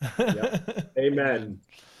 Amen.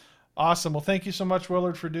 Awesome. Well, thank you so much,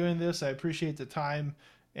 Willard, for doing this. I appreciate the time,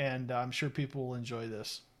 and I'm sure people will enjoy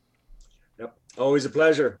this. Always a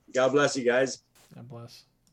pleasure. God bless you guys. God bless.